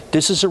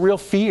 This is a real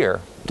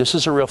fear. This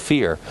is a real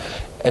fear,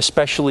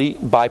 especially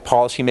by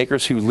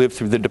policymakers who lived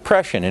through the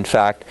Depression. In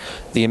fact,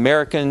 the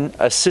American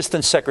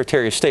Assistant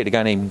Secretary of State, a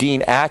guy named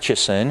Dean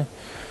Acheson,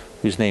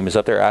 whose name is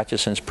up there,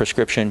 Acheson's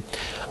prescription,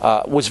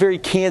 was very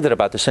candid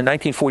about this. In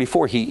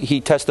 1944, he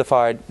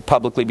testified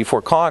publicly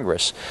before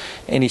Congress,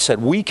 and he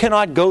said, we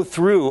cannot go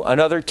through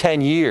another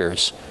 10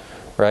 years,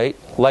 right,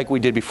 like we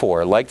did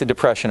before, like the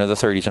Depression of the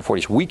 30s and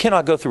 40s. We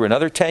cannot go through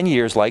another 10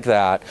 years like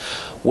that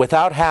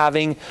without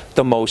having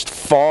the most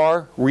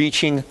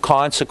far-reaching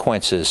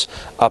consequences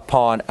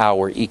upon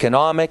our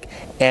economic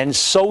and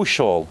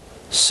social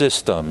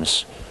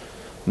systems.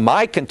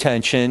 My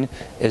contention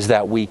is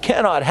that we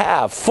cannot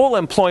have full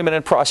employment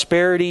and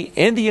prosperity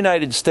in the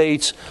United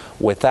States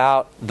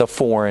without the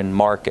foreign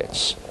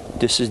markets.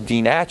 This is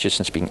Dean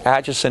Acheson speaking.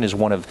 Acheson is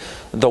one of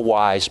the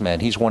wise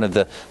men. He's one of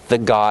the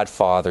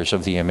godfathers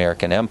of the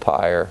American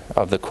empire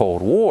of the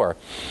Cold War.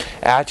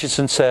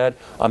 Acheson said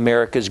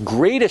America's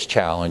greatest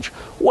challenge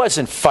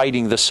wasn't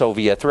fighting the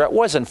Soviet threat,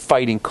 wasn't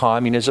fighting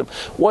communism,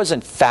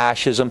 wasn't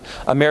fascism.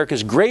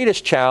 America's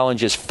greatest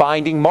challenge is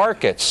finding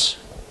markets.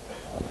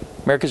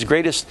 America's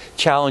greatest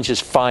challenge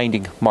is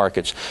finding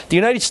markets. The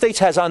United States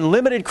has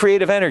unlimited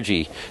creative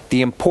energy.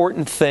 The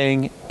important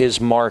thing is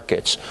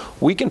markets.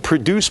 We can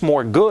produce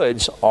more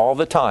goods all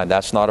the time.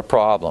 That's not a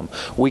problem.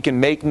 We can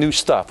make new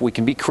stuff. We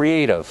can be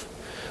creative.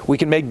 We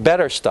can make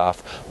better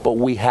stuff, but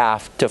we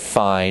have to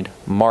find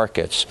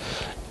markets.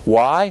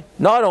 Why?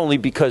 Not only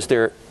because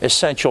they're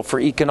essential for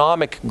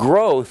economic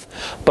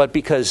growth, but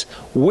because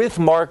with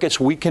markets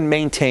we can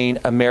maintain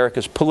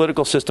America's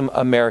political system,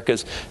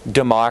 America's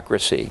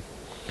democracy.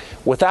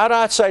 Without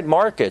outside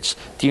markets,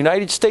 the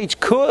United States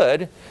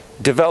could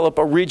develop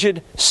a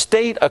rigid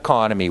state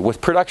economy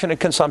with production and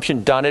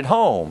consumption done at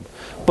home.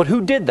 But who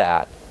did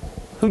that?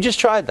 Who just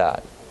tried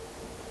that?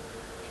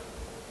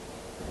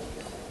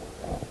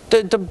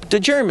 The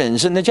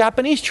Germans and the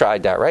Japanese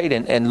tried that, right?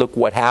 And look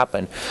what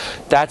happened.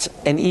 That's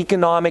an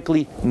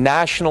economically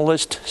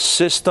nationalist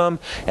system.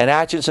 And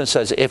Acheson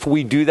says if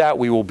we do that,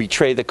 we will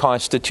betray the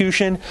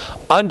Constitution,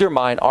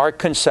 undermine our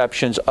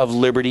conceptions of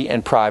liberty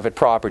and private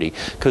property.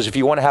 Because if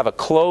you want to have a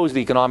closed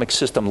economic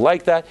system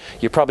like that,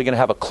 you're probably going to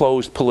have a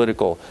closed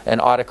political, an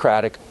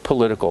autocratic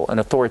political, an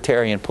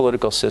authoritarian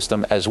political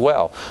system as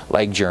well,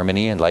 like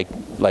Germany and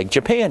like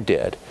Japan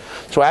did.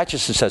 So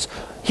Acheson says,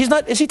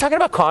 is he talking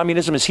about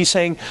communism? Is he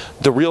saying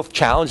the real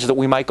challenge is that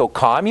we might go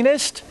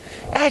communist?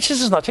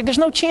 Acheson's not saying. There's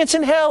no chance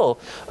in hell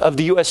of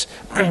the U.S.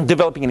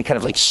 developing any kind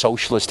of like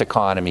socialist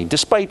economy,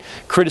 despite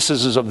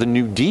criticisms of the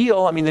New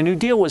Deal. I mean, the New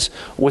Deal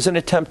was an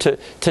attempt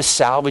to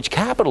salvage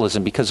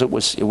capitalism because it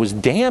was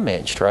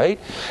damaged, right?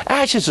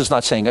 Acheson's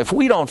not saying if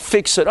we don't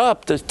fix it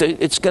up,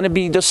 it's going to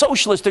be the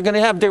socialists are going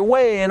to have their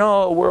way, and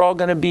we're all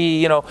going to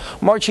be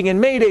marching in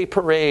May Day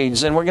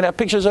parades, and we're going to have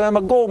pictures of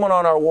Emma Goldman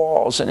on our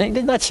walls. And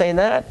they're not saying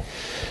that.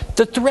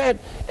 The threat,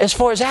 as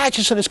far as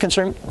Acheson is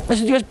concerned, is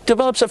the U.S.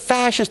 develops a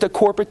fascist, a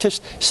corporatist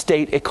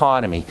state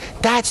economy.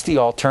 That's the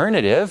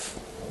alternative.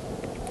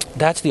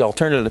 That's the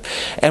alternative.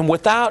 And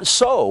without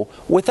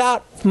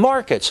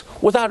markets,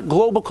 without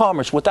global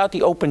commerce, without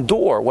the open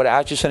door, what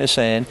Acheson is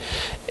saying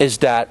is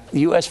that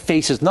the U.S.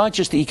 faces not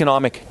just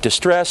economic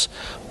distress,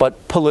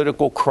 but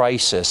political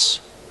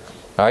crisis.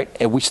 All right?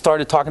 And we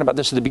started talking about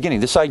this at the beginning.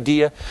 This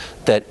idea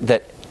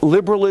that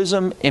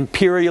liberalism,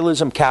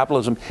 imperialism,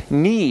 capitalism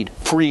need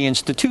free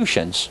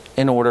institutions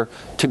in order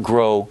to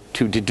grow,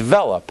 to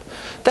develop.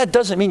 That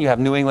doesn't mean you have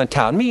New England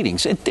town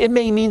meetings. It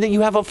may mean that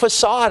you have a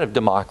facade of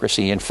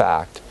democracy, in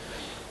fact.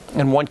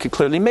 And one could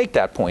clearly make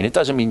that point. It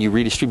doesn't mean you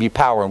redistribute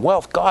power and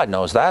wealth. God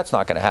knows that's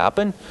not going to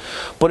happen.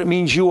 But it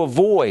means you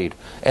avoid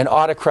an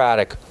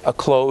autocratic, a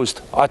closed,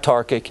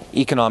 autarkic,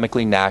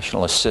 economically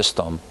nationalist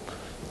system.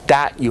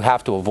 That you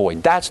have to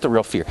avoid. That's the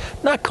real fear,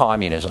 not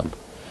communism.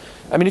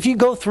 I mean, if you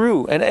go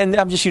through, and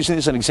I'm just using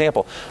this as an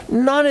example,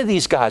 none of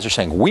these guys are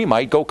saying, we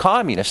might go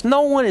communist.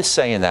 No one is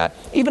saying that.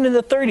 Even in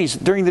the 30s,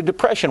 during the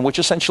Depression, which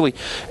essentially,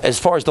 as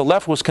far as the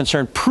left was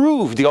concerned,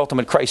 proved the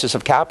ultimate crisis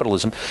of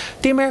capitalism,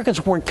 the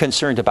Americans weren't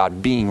concerned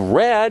about being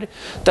red.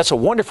 That's a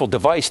wonderful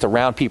device to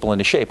round people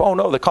into shape. Oh,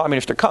 no, the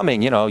communists are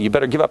coming. You know, you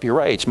better give up your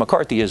rights.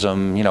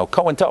 McCarthyism, you know,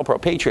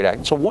 COINTELPRO, Patriot Act.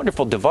 It's a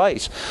wonderful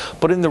device.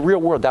 But in the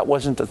real world, that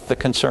wasn't the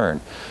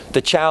concern.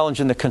 The challenge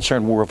and the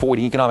concern were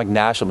avoiding economic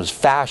nationalism,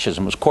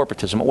 fascism, was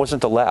corporatism. It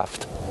wasn't the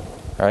left,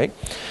 right?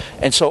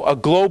 And so a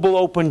global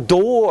open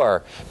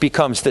door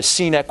becomes the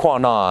sine qua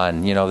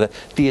non, you know,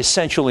 the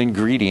essential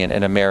ingredient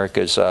in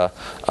America's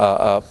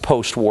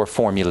post-war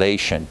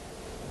formulation,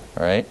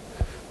 right?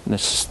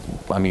 This,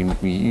 I mean,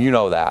 you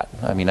know that.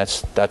 I mean,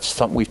 that's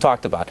something we've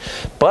talked about.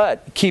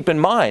 But keep in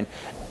mind,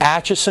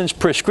 Atchison's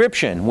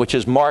prescription, which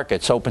is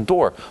markets, open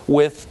door,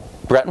 with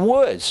Bretton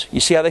Woods. You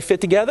see how they fit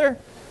together?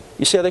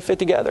 You see how they fit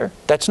together?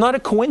 That's not a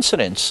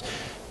coincidence.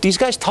 These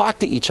guys talk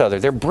to each other.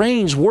 Their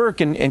brains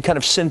work in kind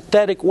of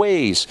synthetic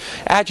ways.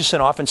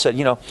 Atchison often said,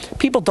 you know,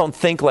 people don't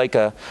think like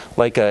a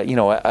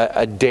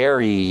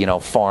dairy, you know,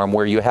 farm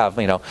where you have,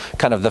 you know,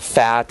 kind of the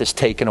fat that's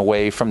taken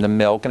away from the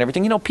milk and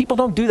everything. You know, people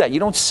don't do that. You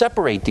don't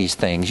separate these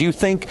things. You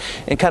think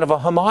in kind of a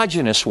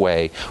homogeneous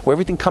way where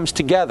everything comes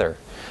together.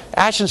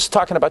 Atchison's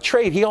talking about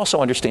trade. He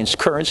also understands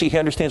currency. He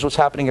understands what's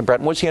happening in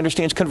Bretton Woods. He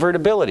understands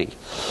convertibility.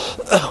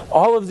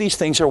 All of these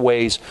things are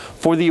ways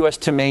for the U.S.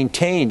 to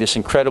maintain this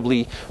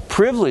incredibly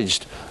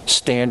privileged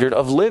standard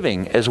of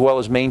living, as well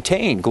as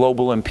maintain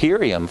global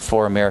imperium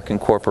for American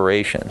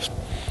corporations.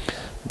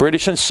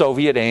 British and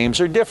Soviet aims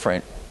are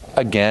different.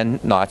 Again,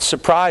 not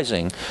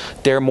surprising.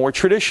 They're more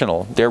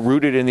traditional. They're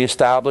rooted in the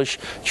established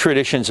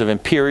traditions of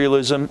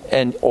imperialism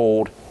and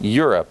old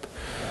Europe.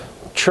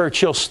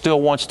 Churchill still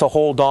wants to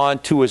hold on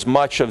to as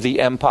much of the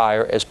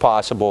empire as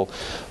possible,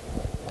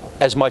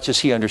 as much as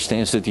he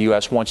understands that the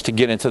U.S. wants to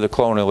get into the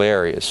colonial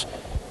areas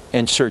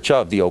in search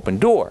of the open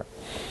door.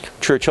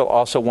 Churchill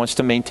also wants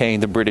to maintain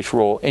the British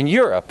role in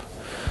Europe.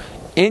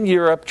 In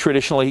Europe,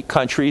 traditionally,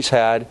 countries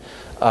had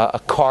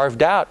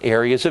carved out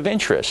areas of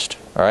interest,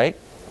 all right?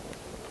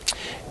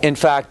 In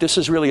fact, this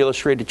is really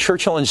illustrated.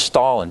 Churchill and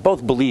Stalin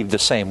both believed the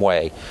same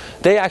way.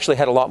 They actually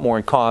had a lot more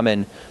in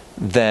common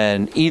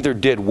than either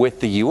did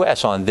with the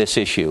U.S. on this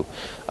issue.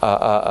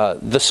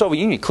 The Soviet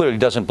Union clearly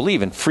doesn't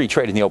believe in free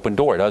trade in the open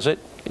door, does it?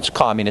 It's a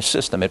communist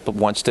system. It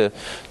wants to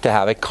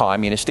have a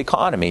communist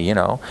economy, you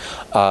know.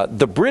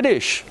 The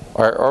British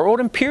are old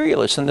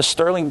imperialists in the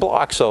Sterling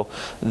bloc, so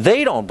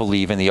they don't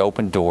believe in the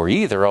open door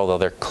either, although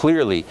they're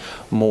clearly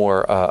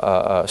more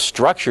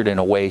structured in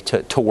a way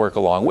to work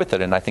along with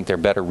it, and I think they're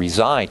better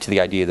resigned to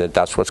the idea that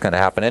that's what's going to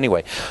happen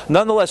anyway.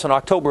 Nonetheless, in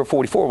October of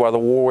 '44, while the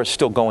war is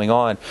still going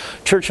on,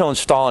 Churchill and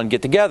Stalin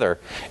get together,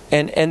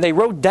 and they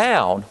wrote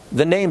down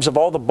the names of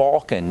all the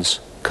Balkans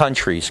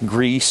countries,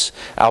 Greece,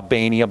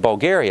 Albania,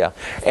 Bulgaria,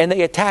 and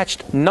they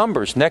attached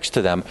numbers next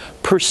to them,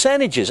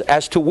 percentages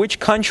as to which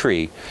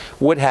country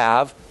would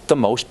have the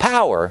most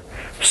power.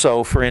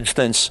 So, for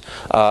instance,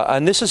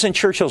 and this is in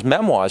Churchill's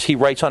memoirs, he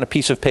writes on a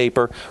piece of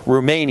paper,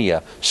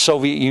 Romania,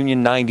 Soviet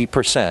Union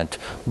 90%,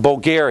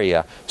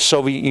 Bulgaria,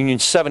 Soviet Union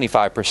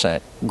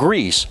 75%,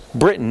 Greece,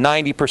 Britain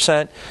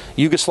 90%,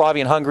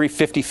 Yugoslavia and Hungary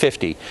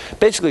 50-50.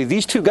 Basically,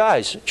 these two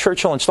guys,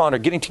 Churchill and Stalin, are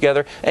getting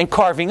together and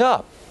carving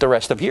up the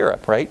rest of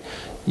Europe, right?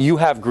 You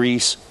have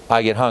Greece,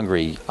 I get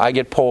Hungary, I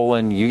get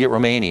Poland, you get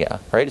Romania,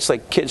 right? It's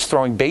like kids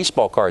throwing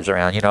baseball cards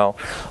around, you know.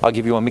 I'll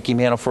give you a Mickey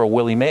Mantle for a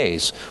Willie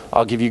Mays.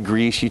 I'll give you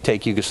Greece, you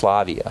take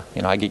Yugoslavia.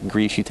 You know, I get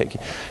Greece, you take...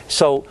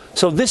 So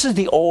this is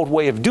the old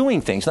way of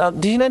doing things. Now, do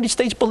the United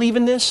States believe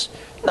in this?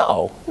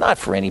 No, not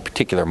for any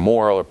particular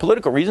moral or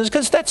political reasons,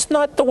 because that's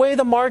not the way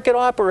the market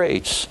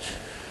operates.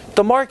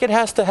 The market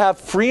has to have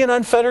free and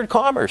unfettered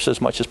commerce as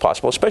much as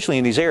possible, especially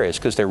in these areas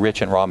because they're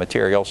rich in raw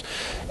materials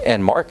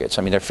and markets.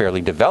 I mean, they're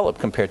fairly developed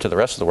compared to the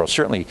rest of the world,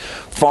 certainly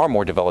far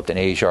more developed than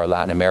Asia or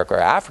Latin America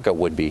or Africa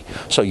would be.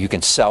 So you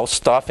can sell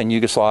stuff in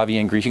Yugoslavia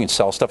and Greece, you can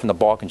sell stuff in the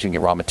Balkans, you can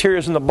get raw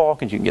materials in the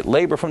Balkans, you can get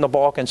labor from the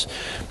Balkans,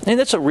 and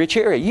it's a rich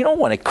area. You don't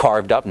want it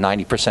carved up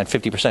 90%,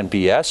 50%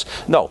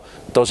 BS. No,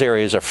 those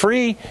areas are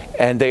free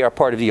and they are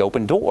part of the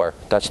open door.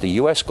 That's the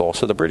U.S. goal.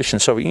 So the British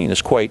and Soviet Union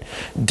is quite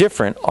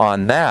different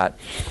on that.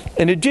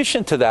 In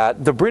addition to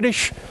that, the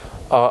British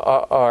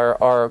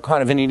are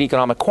kind of in an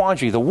economic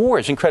quandary. The war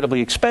is incredibly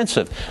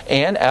expensive.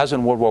 And as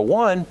in World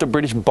War I, the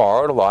British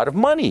borrowed a lot of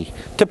money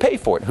to pay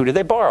for it. Who did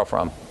they borrow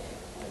from?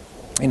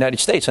 The United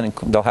States, and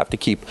they'll have to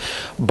keep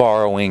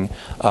borrowing,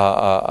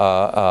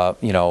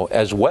 you know,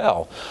 as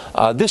well.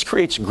 This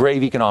creates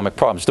grave economic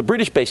problems. The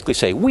British basically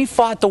say, we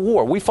fought the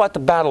war, we fought the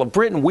Battle of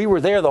Britain, we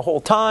were there the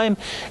whole time,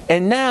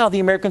 and now the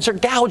Americans are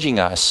gouging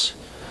us,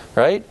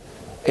 right?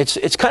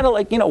 it's kind of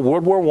like, you know,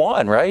 World War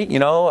I, right? You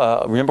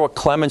know, remember what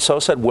Clemenceau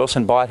said?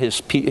 Wilson bought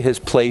his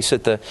place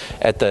at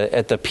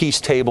the peace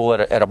table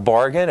at a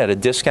bargain, at a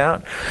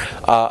discount.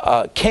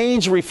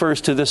 Keynes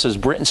refers to this as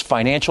Britain's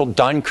financial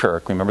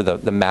Dunkirk. Remember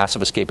the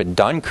massive escape at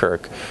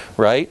Dunkirk,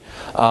 right?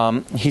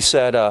 He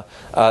said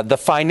the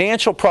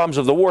financial problems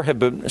of the war have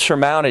been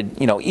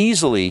surmounted, you know,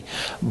 easily,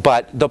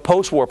 but the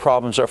post-war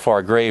problems are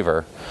far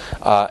graver.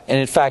 And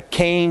in fact,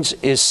 Keynes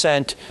is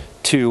sent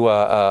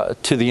to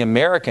the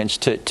Americans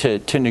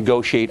to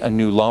negotiate a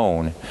new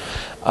loan.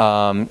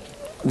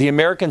 The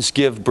Americans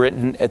give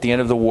Britain at the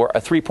end of the war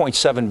a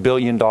 $3.7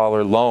 billion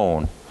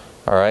loan,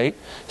 all right,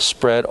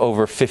 spread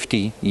over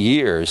 50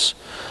 years.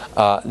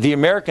 The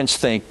Americans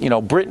think, you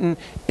know, Britain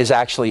is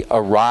actually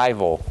a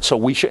rival, so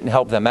we shouldn't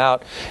help them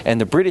out.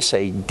 And the British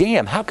say,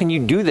 damn, how can you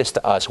do this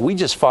to us? We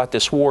just fought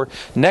this war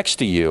next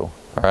to you,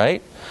 all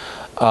right?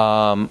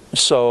 The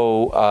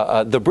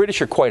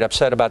British are quite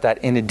upset about that.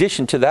 In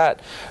addition to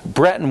that,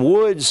 Bretton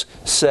Woods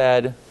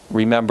said,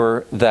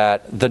 remember,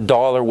 that the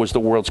dollar was the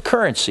world's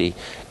currency,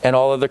 and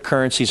all other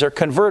currencies are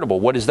convertible.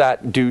 What does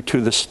that do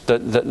to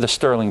the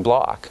sterling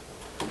bloc?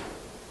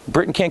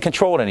 Britain can't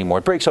control it anymore.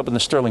 It breaks up in the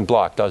sterling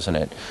bloc, doesn't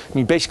it? I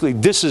mean, basically,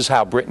 this is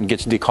how Britain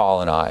gets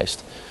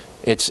decolonized.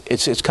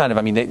 It's kind of,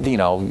 I mean, you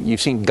know,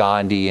 you've seen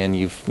Gandhi and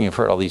you've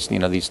heard all these, you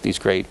know, these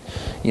great,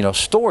 you know,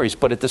 stories,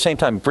 but at the same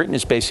time, Britain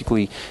is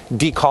basically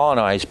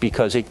decolonized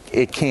because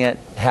it can't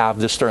have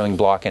the sterling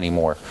bloc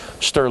anymore.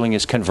 Sterling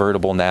is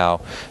convertible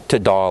now to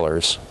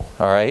dollars,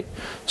 all right?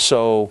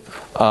 So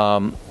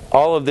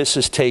all of this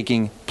is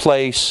taking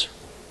place,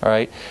 all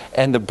right?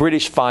 And the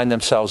British find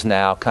themselves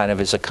now kind of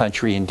as a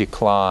country in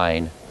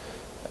decline,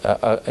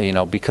 you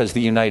know, because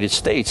the United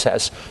States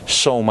has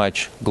so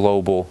much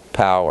global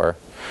power.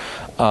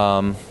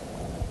 And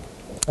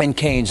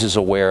Keynes is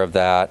aware of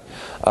that.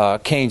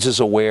 Keynes is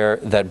aware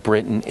that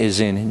Britain is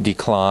in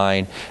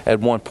decline. At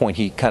one point,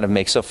 he kind of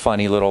makes a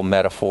funny little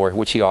metaphor,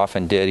 which he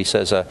often did. He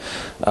says,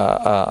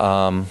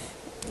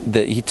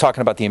 he's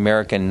talking about the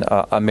American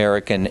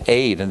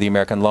aid and the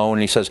American loan,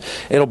 and he says,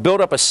 it'll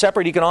build up a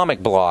separate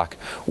economic bloc,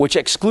 which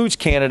excludes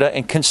Canada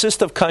and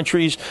consists of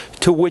countries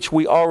to which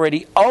we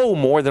already owe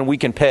more than we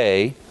can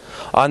pay,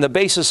 on the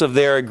basis of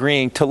their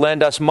agreeing to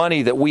lend us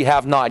money that we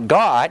have not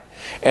got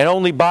and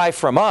only buy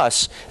from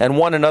us and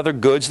one another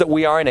goods that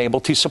we are unable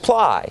to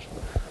supply.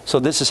 So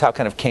this is how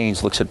kind of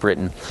Keynes looks at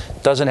Britain.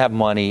 It doesn't have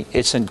money,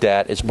 it's in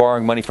debt, it's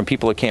borrowing money from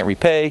people it can't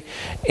repay,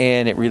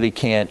 and it really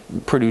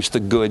can't produce the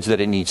goods that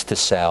it needs to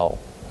sell.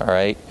 All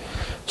right?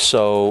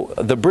 So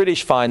the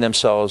British find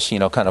themselves, you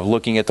know, kind of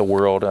looking at the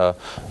world,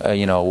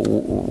 you know,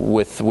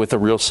 with a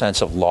real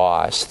sense of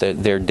loss.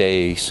 Their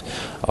days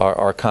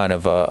are kind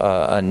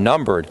of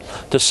numbered.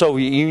 The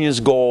Soviet Union's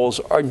goals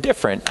are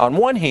different. On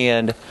one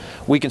hand,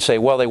 we can say,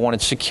 well, they wanted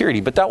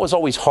security, but that was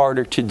always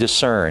harder to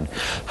discern.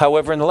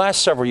 However, in the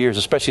last several years,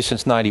 especially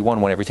since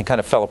 '91, when everything kind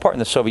of fell apart in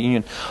the Soviet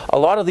Union, a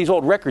lot of these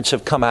old records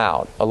have come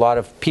out. A lot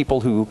of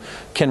people who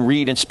can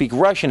read and speak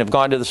Russian have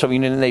gone to the Soviet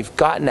Union, and they've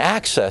gotten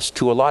access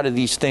to a lot of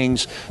these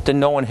things that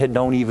no one had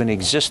known even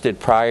existed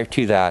prior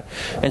to that.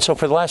 And so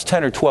for the last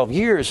 10 or 12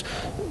 years,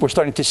 we're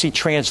starting to see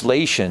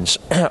translations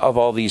of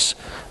all these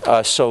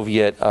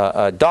Soviet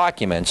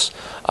documents.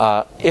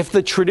 If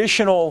the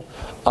traditional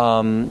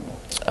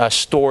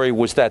story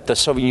was that the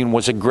Soviet Union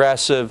was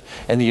aggressive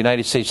and the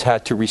United States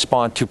had to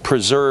respond to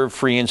preserve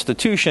free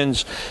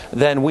institutions,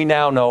 then we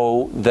now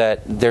know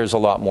that there's a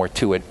lot more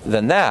to it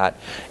than that.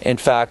 In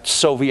fact,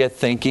 Soviet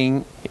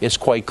thinking is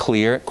quite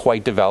clear,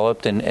 quite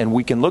developed, and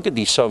we can look at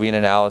these Soviet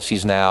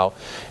analyses now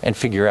and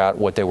figure out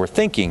what they were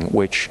thinking,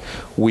 which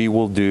we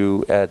will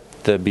do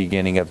at the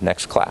beginning of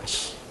next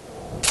class.